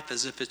life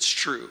as if it's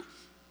true.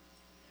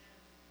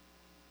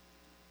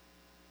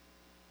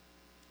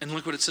 And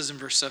look what it says in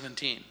verse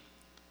 17.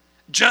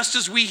 Just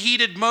as we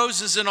heeded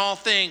Moses in all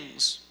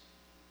things,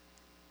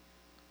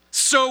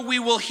 so we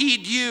will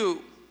heed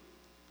you.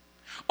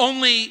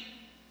 Only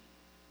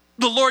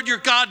the Lord your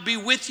God be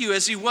with you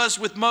as he was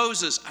with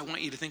Moses. I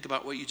want you to think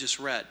about what you just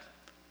read.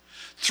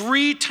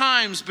 3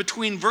 times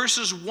between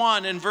verses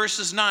 1 and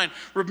verses 9.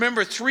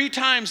 Remember, 3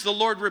 times the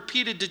Lord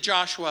repeated to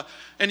Joshua,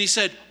 and he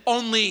said,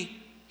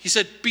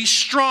 be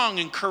strong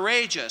and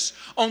courageous.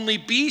 Only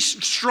be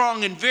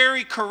strong and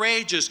very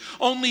courageous.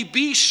 Only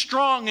be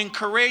strong and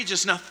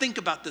courageous. Now think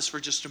about this for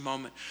just a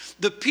moment.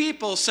 The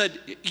people said,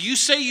 you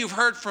say you've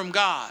heard from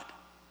God.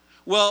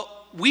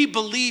 Well, we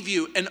believe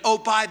you. And oh,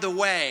 by the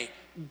way,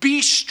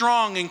 be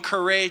strong and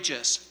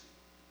courageous.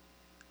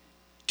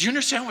 Do you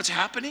understand what's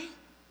happening?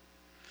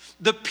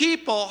 The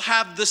people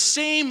have the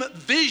same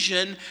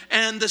vision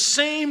and the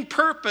same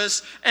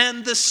purpose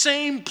and the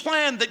same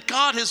plan that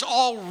God has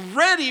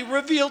already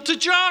revealed to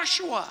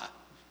Joshua.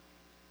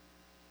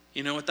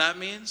 You know what that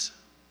means?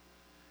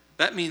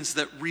 That means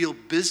that real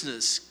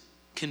business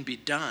can be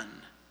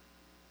done.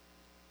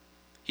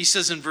 He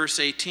says in verse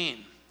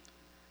 18,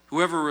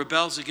 whoever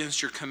rebels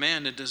against your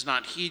command and does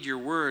not heed your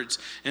words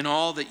in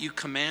all that you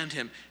command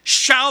him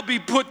shall be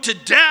put to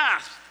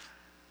death.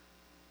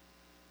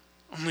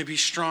 Only be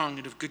strong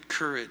and of good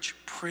courage.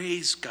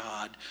 Praise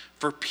God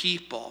for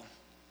people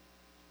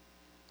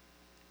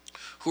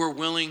who are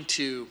willing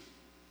to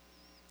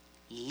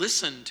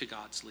listen to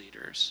God's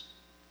leaders,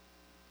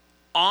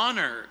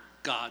 honor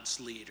God's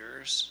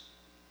leaders,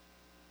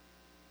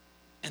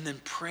 and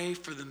then pray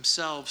for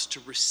themselves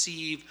to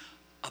receive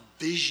a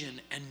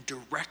vision and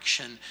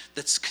direction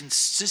that's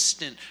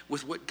consistent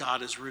with what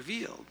God has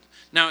revealed.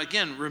 Now,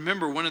 again,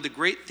 remember, one of the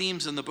great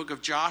themes in the book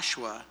of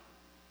Joshua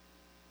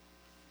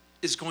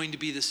is going to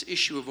be this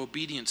issue of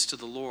obedience to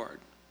the Lord.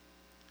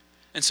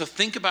 And so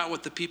think about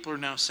what the people are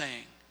now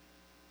saying.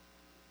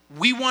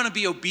 We want to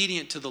be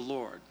obedient to the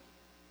Lord.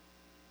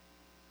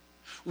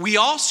 We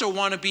also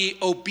want to be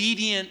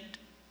obedient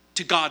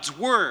to God's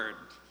word.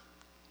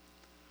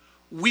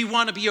 We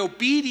want to be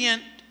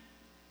obedient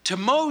to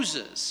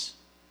Moses.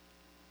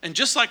 And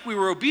just like we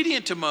were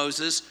obedient to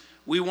Moses,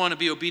 we want to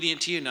be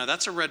obedient to you. Now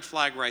that's a red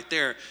flag right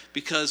there,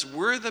 because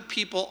were the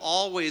people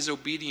always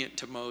obedient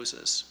to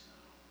Moses?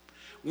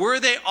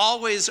 Were they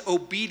always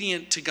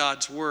obedient to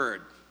God's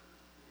word?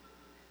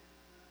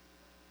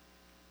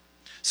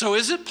 So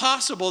is it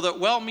possible that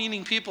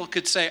well-meaning people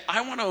could say,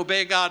 I want to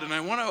obey God and I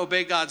want to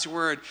obey God's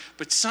word,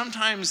 but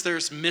sometimes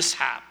there's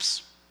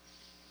mishaps.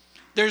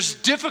 There's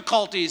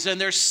difficulties and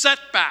there's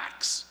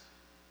setbacks.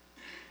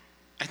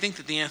 I think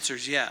that the answer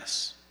is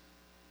yes.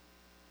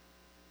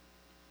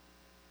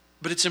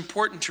 But it's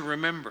important to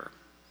remember,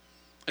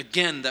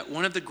 again, that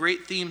one of the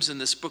great themes in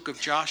this book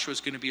of Joshua is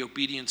going to be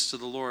obedience to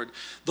the Lord.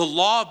 The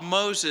law of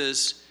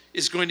Moses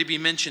is going to be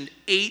mentioned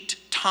 8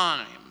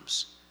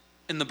 times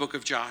in the book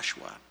of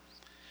Joshua.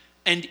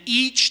 And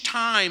each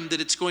time that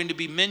it's going to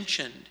be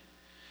mentioned,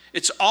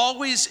 it's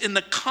always in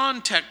the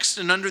context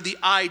and under the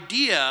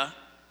idea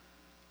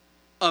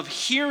of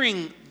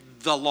hearing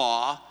the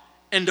law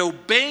and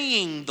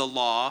obeying the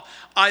law.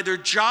 Either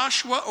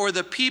Joshua or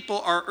the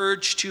people are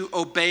urged to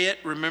obey it.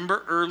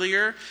 Remember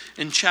earlier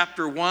in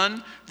chapter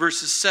 1,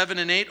 verses 7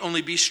 and 8,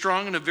 only be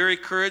strong and of very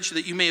courage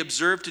that you may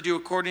observe to do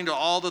according to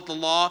all that the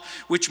law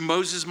which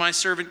Moses my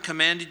servant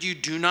commanded you.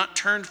 Do not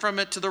turn from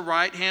it to the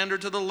right hand or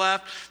to the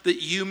left,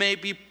 that you may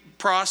be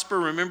prosper.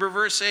 Remember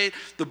verse 8,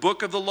 the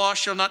book of the law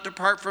shall not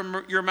depart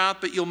from your mouth,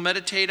 but you'll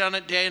meditate on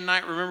it day and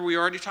night. Remember, we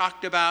already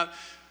talk about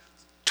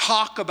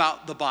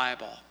the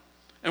Bible.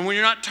 And when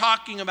you're not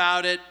talking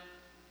about it,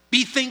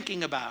 be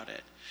thinking about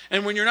it.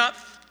 And when you're not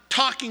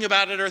talking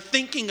about it or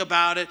thinking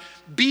about it,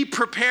 be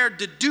prepared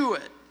to do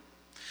it.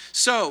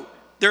 So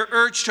they're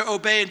urged to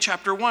obey in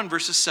chapter 1,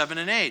 verses 7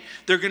 and 8.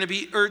 They're going to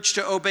be urged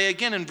to obey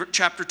again in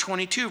chapter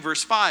 22,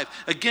 verse 5.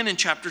 Again in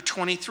chapter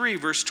 23,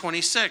 verse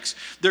 26.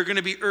 They're going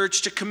to be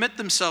urged to commit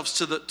themselves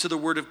to the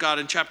word of God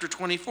in chapter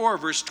 24,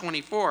 verse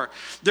 24.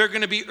 They're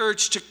going to be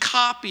urged to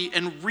copy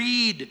and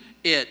read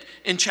it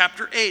in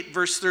chapter 8,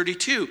 verse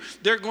 32.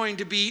 They're going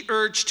to be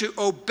urged to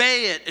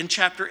obey it in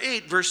chapter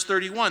 8, verse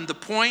 31. The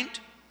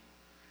point?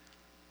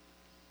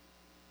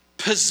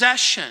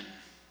 Possession,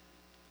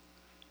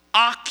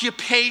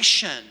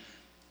 occupation,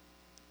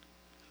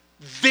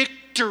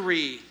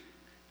 victory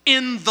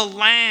in the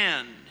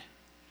land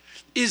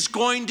is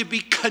going to be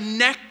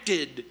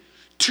connected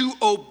to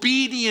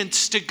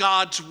obedience to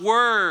God's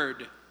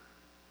word.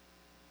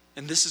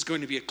 And this is going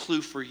to be a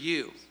clue for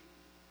you.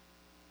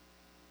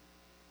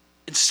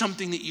 It's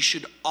something that you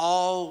should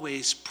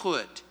always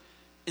put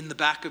in the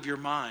back of your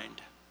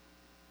mind.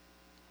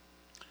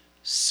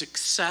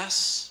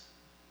 Success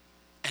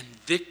and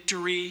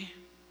victory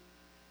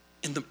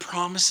in the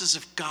promises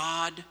of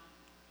God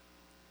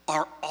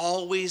are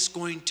always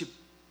going to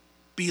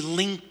be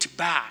linked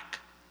back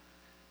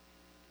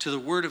to the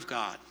Word of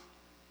God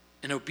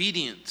and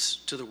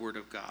obedience to the Word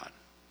of God.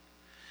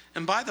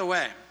 And by the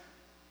way,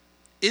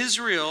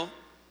 Israel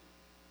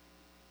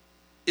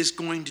is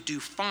going to do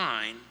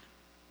fine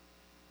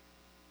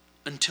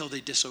until they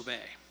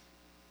disobey.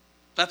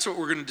 That's what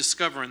we're going to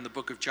discover in the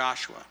book of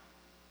Joshua.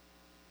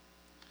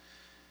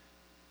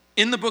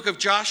 In the book of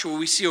Joshua,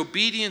 we see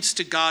obedience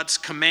to God's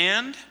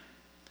command,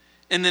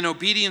 and then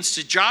obedience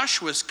to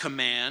Joshua's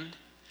command.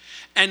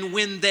 And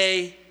when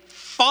they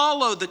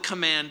follow the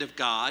command of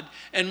God,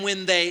 and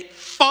when they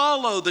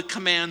follow the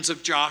commands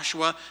of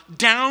Joshua,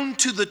 down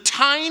to the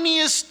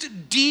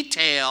tiniest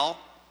detail,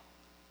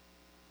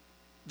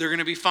 they're going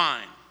to be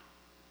fine.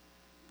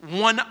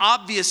 One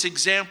obvious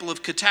example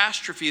of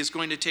catastrophe is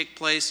going to take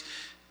place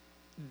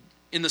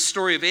in the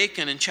story of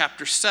Achan in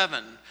chapter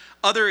 7.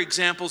 Other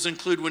examples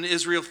include when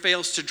Israel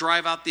fails to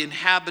drive out the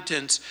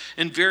inhabitants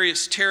in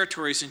various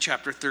territories in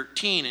chapter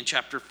 13, in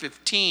chapter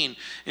 15,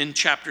 in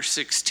chapter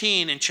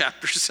 16, in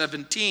chapter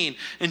 17,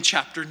 in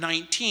chapter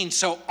 19.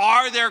 So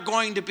are there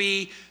going to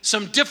be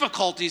some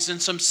difficulties and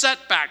some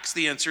setbacks?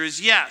 The answer is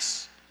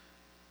yes.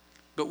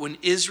 But when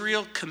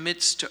Israel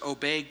commits to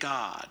obey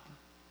God,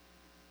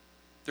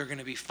 they're going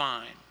to be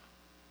fine.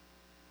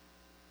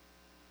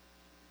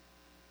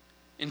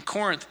 In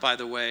Corinth, by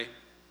the way,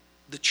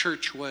 the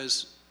church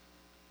was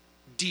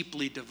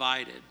deeply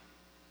divided.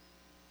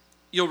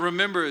 You'll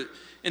remember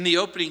in the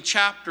opening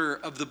chapter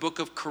of the book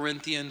of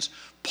Corinthians,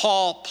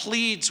 Paul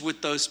pleads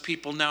with those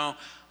people, now,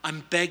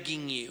 I'm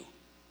begging you,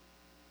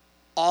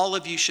 all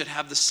of you should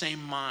have the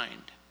same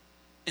mind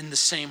and the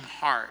same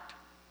heart.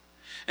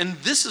 And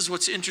this is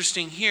what's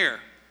interesting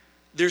here.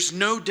 There's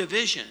no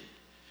division.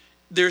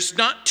 There's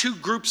not two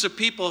groups of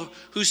people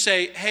who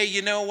say, hey,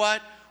 you know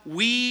what?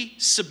 We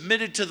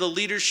submitted to the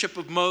leadership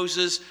of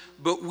Moses,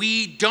 but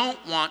we don't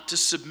want to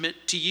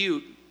submit to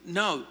you.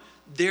 No,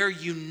 they're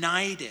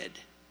united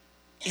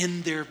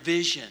in their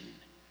vision.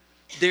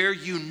 They're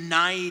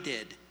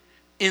united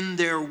in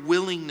their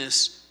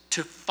willingness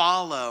to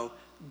follow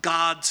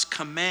God's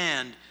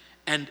command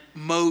and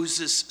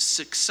Moses'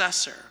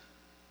 successor.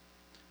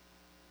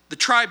 The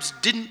tribes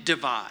didn't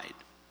divide.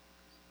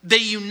 They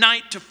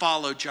unite to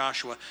follow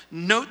Joshua.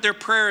 Note their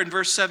prayer in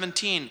verse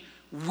 17.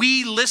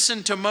 We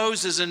listen to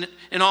Moses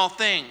in all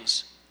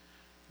things.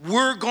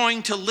 We're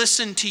going to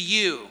listen to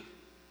you.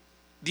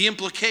 The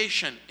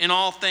implication, in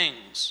all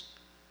things.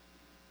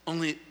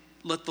 Only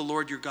let the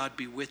Lord your God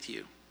be with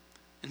you.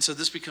 And so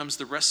this becomes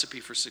the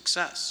recipe for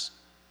success.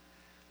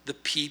 The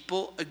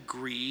people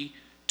agree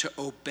to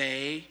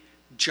obey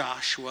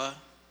Joshua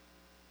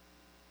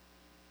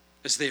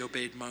as they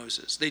obeyed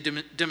Moses. They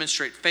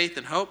demonstrate faith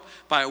and hope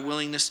by a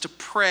willingness to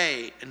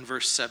pray in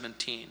verse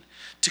 17,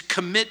 to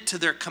commit to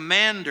their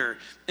commander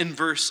in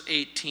verse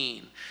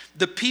 18.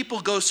 The people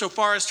go so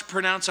far as to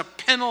pronounce a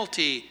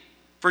penalty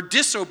for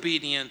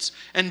disobedience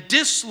and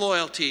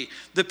disloyalty.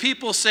 The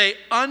people say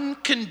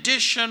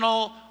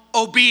unconditional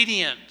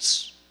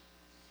obedience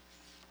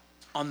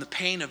on the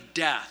pain of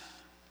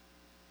death.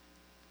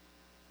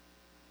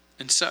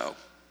 And so,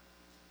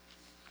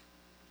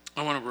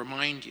 I want to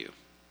remind you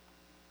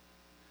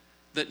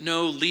that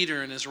no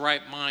leader in his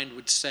right mind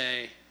would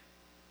say,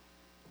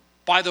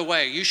 by the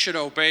way, you should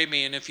obey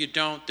me, and if you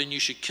don't, then you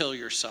should kill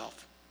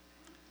yourself.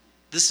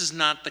 This is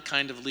not the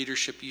kind of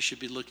leadership you should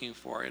be looking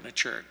for in a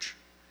church.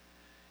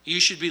 You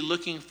should be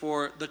looking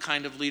for the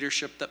kind of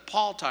leadership that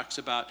Paul talks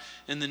about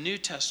in the New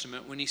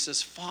Testament when he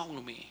says,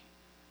 follow me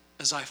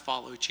as I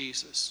follow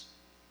Jesus.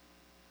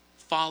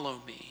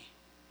 Follow me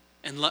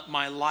and let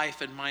my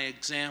life and my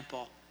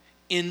example,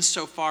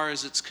 insofar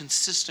as it's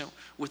consistent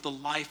with the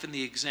life and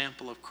the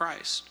example of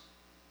Christ.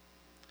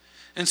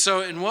 And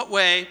so in what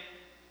way?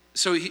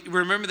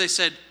 Remember they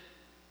said,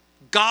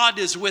 God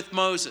is with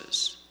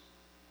Moses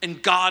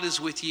and God is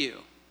with you.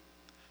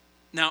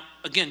 Now,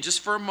 again, just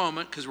for a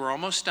moment, because we're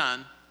almost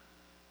done,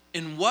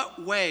 in what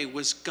way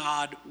was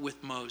God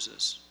with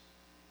Moses?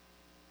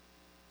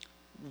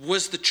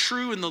 Was the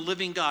true and the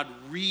living God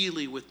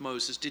really with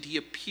Moses? Did he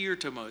appear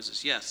to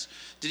Moses? Yes.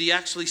 Did he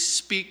actually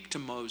speak to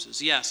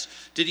Moses? Yes.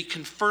 Did he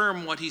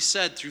confirm what he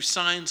said through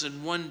signs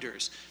and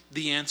wonders?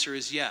 The answer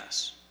is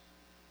yes.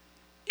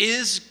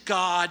 Is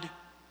God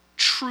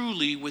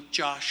truly with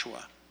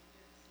Joshua?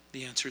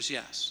 The answer is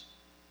yes.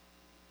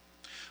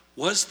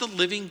 Was the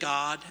living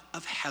God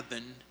of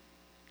heaven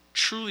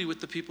truly with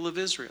the people of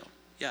Israel?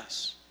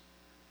 Yes.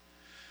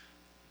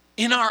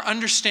 In our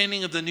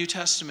understanding of the New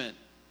Testament,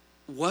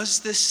 was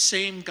this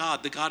same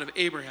God, the God of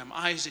Abraham,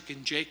 Isaac,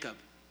 and Jacob,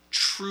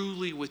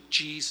 truly with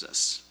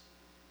Jesus?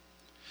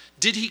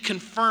 Did he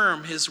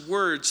confirm his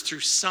words through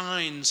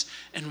signs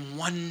and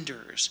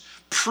wonders,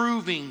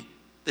 proving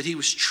that he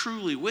was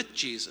truly with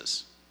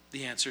Jesus?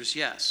 The answer is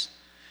yes.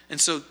 And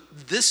so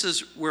this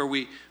is where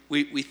we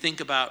think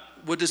about,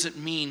 what does it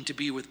mean to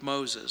be with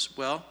Moses?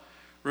 Well,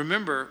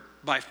 remember,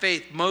 by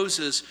faith,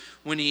 Moses,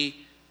 when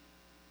he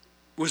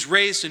was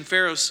raised in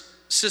Pharaoh's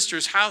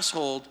sister's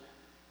household,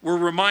 we're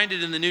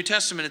reminded in the New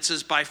Testament, it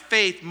says, by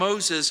faith,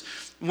 Moses,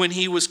 when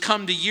he was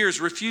come to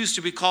years, refused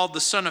to be called the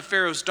son of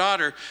Pharaoh's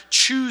daughter,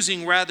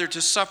 choosing rather to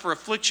suffer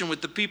affliction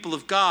with the people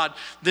of God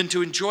than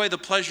to enjoy the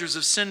pleasures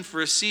of sin for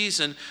a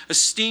season,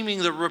 esteeming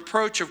the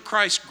reproach of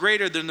Christ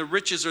greater than the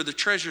riches or the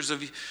treasures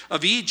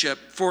of Egypt,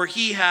 for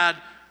he had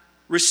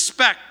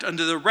respect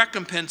unto the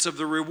recompense of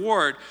the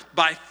reward.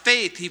 By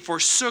faith he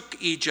forsook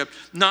Egypt,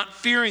 not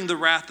fearing the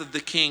wrath of the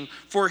king,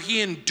 for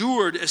he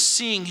endured as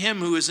seeing him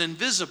who is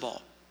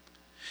invisible.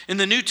 In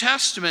the New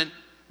Testament,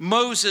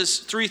 Moses,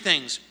 three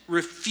things: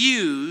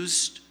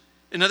 refused.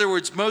 In other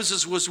words,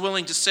 Moses was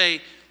willing to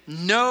say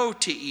no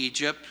to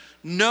Egypt,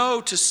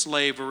 no to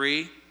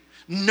slavery,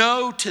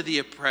 no to the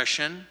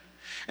oppression.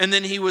 And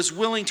then he was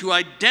willing to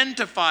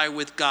identify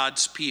with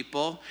God's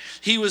people.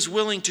 He was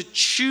willing to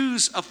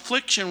choose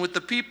affliction with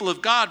the people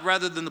of God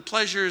rather than the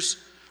pleasures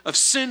of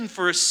sin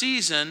for a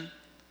season.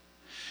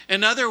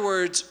 In other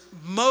words,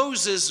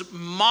 Moses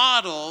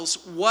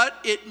models what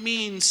it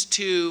means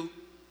to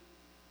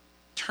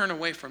turn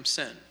away from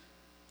sin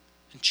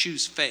and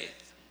choose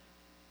faith.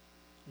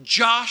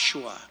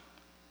 Joshua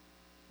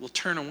will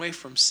turn away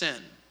from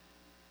sin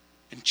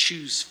and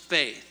choose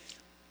faith.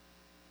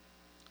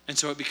 And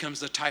so it becomes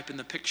the type and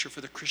the picture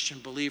for the Christian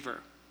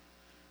believer.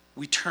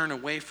 We turn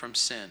away from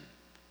sin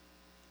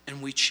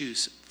and we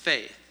choose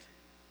faith.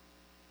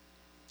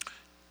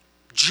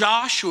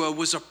 Joshua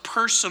was a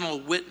personal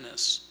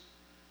witness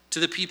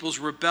to the people's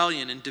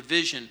rebellion and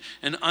division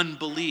and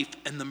unbelief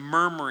and the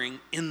murmuring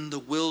in the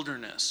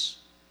wilderness.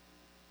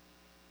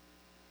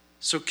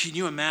 So can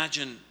you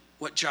imagine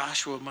what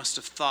Joshua must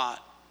have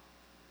thought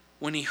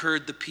when he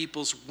heard the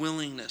people's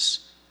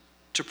willingness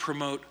to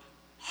promote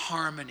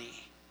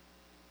harmony,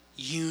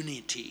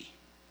 unity,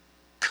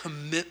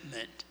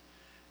 commitment,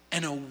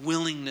 and a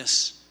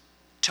willingness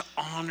to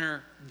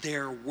honor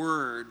their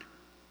word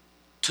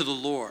to the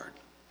Lord?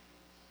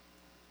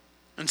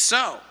 And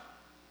so,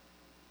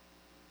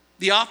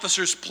 the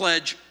officers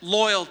pledge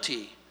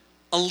loyalty,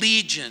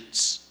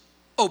 allegiance,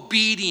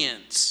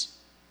 obedience,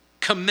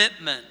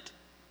 commitment.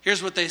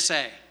 Here's what they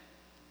say: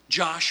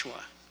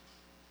 Joshua,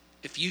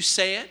 if you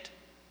say it,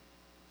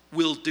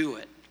 we'll do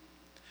it.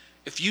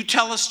 If you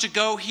tell us to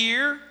go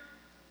here,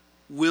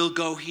 we'll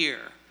go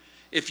here.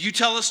 If you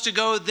tell us to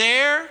go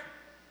there,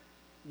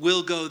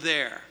 we'll go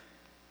there.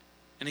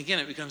 And again,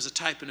 it becomes a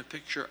type and a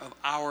picture of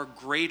our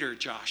greater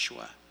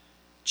Joshua,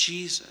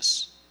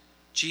 Jesus.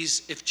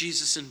 If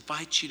Jesus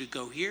invites you to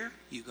go here,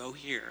 you go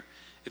here.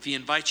 If he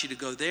invites you to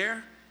go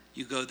there,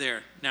 you go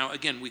there. Now,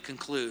 again, we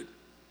conclude.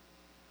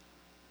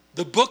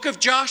 The book of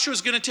Joshua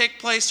is going to take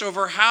place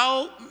over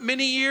how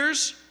many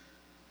years?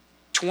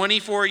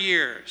 24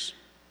 years.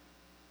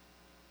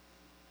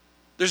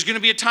 There's going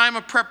to be a time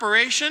of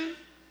preparation.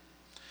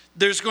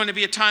 There's going to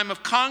be a time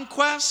of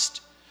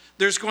conquest.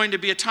 There's going to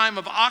be a time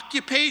of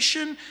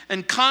occupation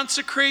and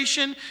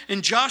consecration.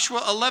 In Joshua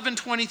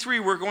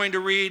 11:23, we're going to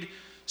read,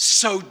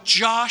 so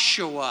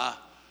Joshua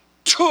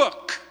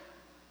took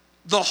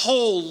the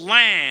whole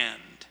land.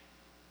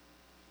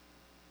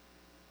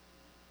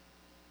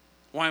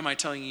 Why am I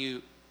telling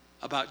you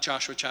about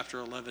Joshua chapter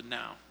 11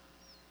 now?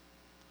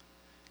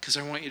 Because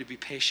I want you to be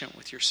patient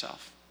with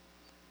yourself.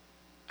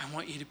 I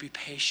want you to be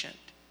patient.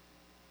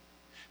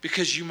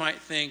 Because you might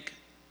think,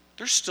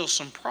 there's still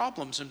some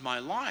problems in my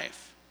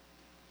life.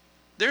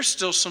 There's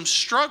still some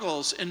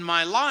struggles in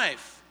my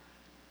life.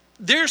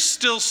 There's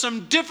still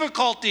some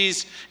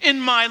difficulties in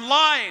my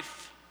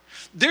life.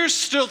 There's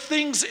still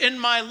things in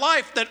my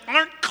life that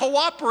aren't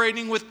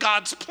cooperating with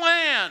God's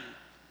plan.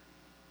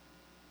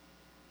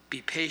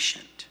 Be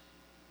patient.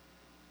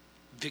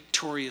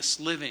 Victorious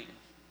living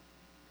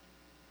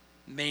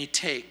may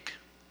take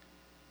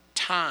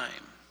time.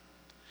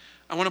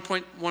 I want to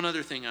point one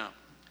other thing out.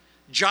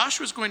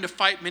 Joshua's going to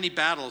fight many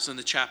battles in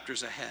the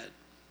chapters ahead.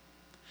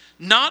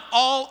 Not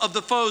all of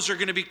the foes are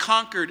going to be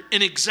conquered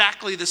in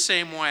exactly the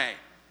same way.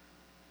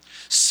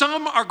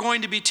 Some are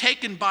going to be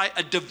taken by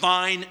a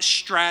divine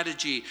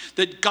strategy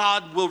that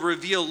God will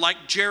reveal,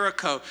 like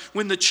Jericho,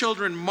 when the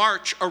children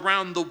march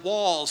around the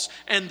walls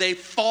and they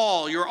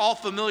fall. You're all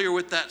familiar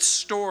with that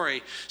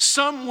story.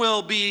 Some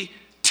will be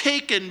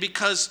taken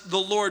because the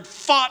Lord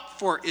fought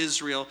for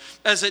Israel,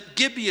 as at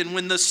Gibeon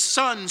when the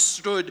sun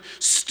stood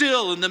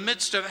still in the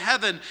midst of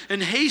heaven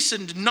and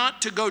hastened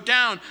not to go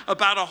down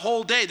about a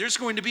whole day. There's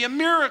going to be a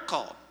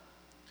miracle.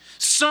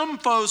 Some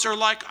foes are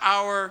like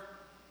our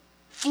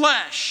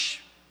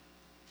flesh,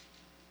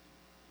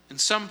 and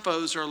some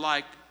foes are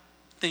like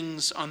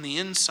things on the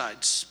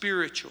inside,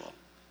 spiritual.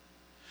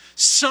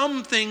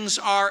 Some things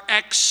are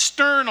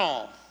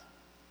external,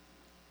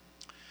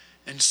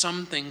 and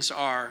some things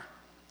are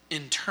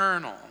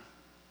internal.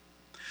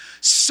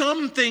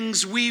 Some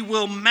things we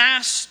will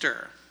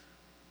master,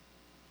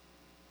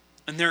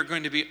 and there are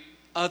going to be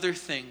other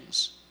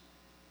things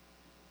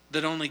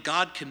that only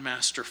God can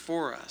master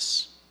for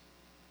us.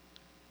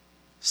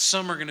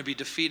 Some are going to be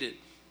defeated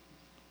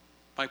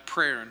by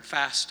prayer and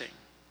fasting,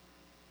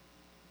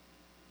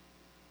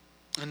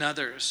 and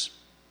others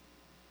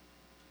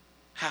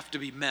have to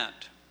be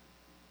met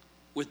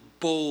with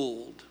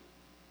bold,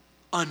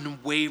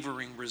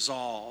 unwavering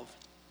resolve.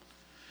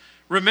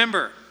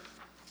 Remember,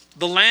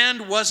 the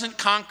land wasn't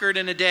conquered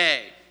in a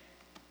day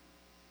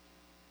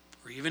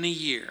or even a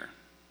year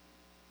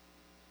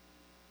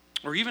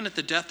or even at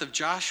the death of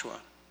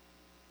Joshua.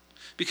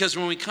 Because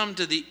when we come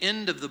to the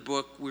end of the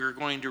book, we're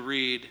going to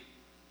read,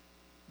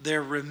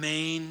 there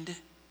remained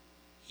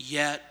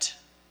yet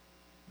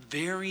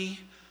very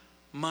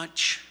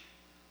much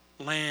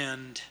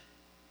land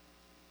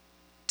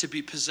to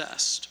be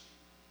possessed.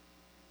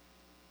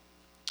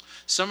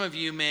 Some of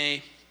you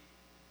may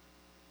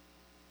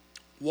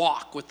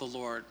walk with the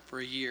Lord for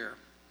a year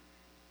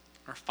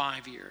or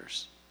 5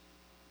 years,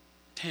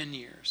 10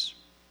 years,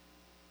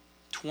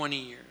 20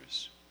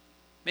 years,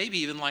 maybe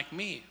even like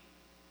me,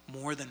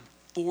 more than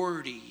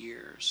 40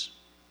 years.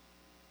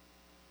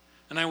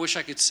 And I wish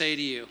I could say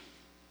to you,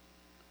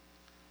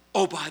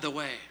 oh, by the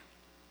way,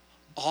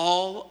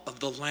 all of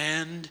the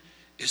land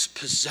is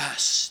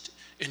possessed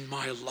in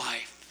my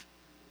life.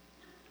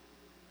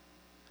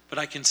 But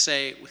I can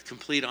say with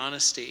complete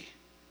honesty,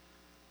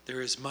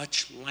 there is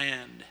much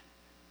land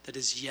that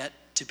is yet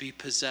to be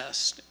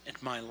possessed in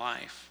my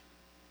life.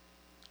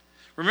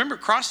 Remember,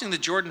 crossing the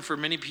Jordan for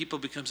many people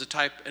becomes a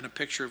type and a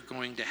picture of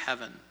going to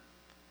heaven.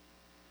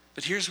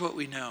 But here's what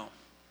we know.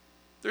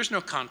 There's no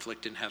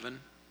conflict in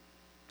heaven.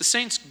 The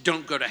saints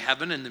don't go to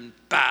heaven and then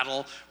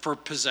battle for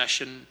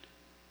possession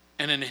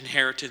and an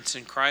inheritance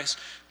in Christ.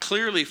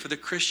 Clearly, for the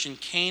Christian,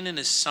 Canaan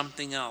is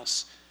something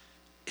else.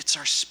 It's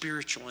our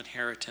spiritual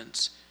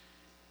inheritance.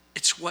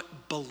 It's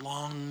what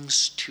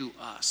belongs to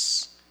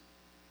us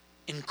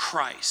in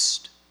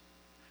Christ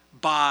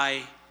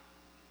by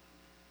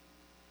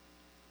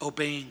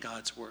obeying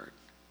God's word,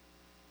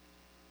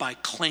 by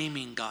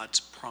claiming God's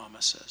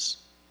promises,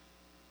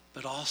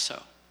 but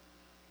also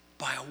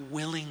by a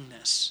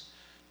willingness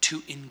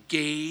to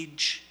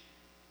engage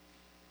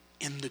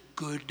in the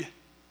good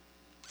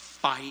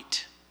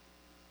fight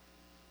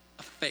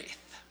of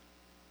faith.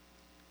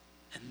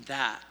 And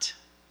that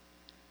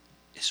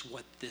is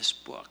what this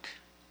book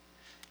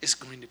is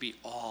going to be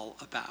all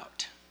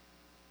about.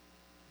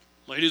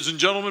 Ladies and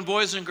gentlemen,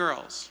 boys and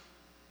girls,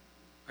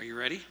 are you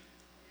ready?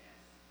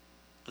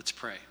 Let's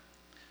pray.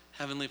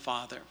 Heavenly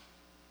Father,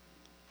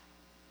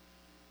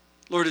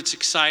 Lord, it's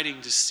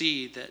exciting to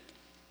see that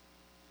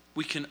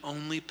we can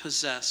only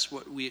possess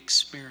what we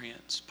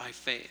experience by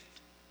faith.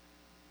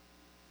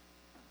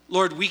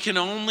 Lord, we can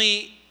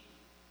only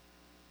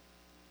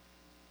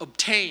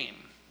obtain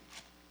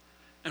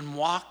and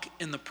walk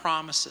in the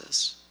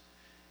promises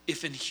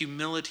if in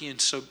humility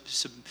and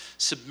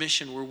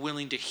submission we're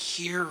willing to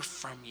hear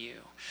from you,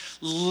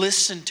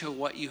 listen to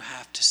what you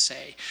have to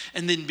say,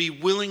 and then be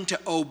willing to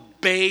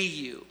obey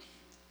you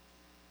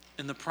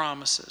in the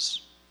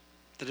promises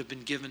that have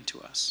been given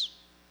to us.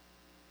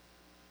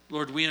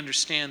 Lord, we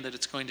understand that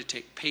it's going to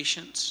take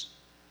patience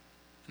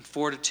and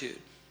fortitude,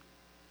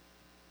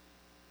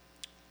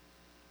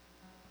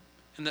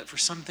 and that for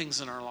some things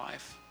in our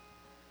life,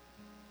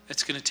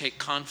 it's going to take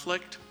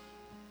conflict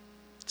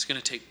It's going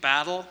to take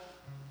battle,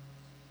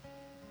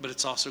 but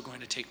it's also going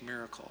to take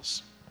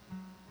miracles.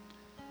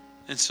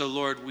 And so,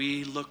 Lord,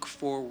 we look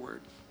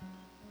forward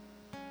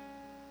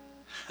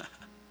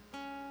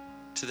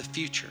to the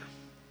future.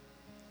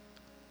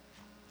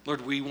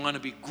 Lord, we want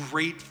to be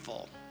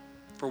grateful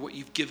for what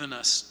you've given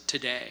us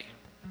today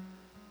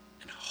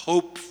and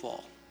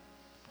hopeful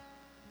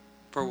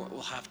for what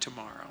we'll have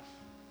tomorrow.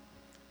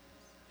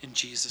 In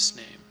Jesus'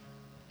 name,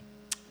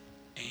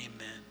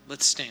 amen.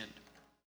 Let's stand.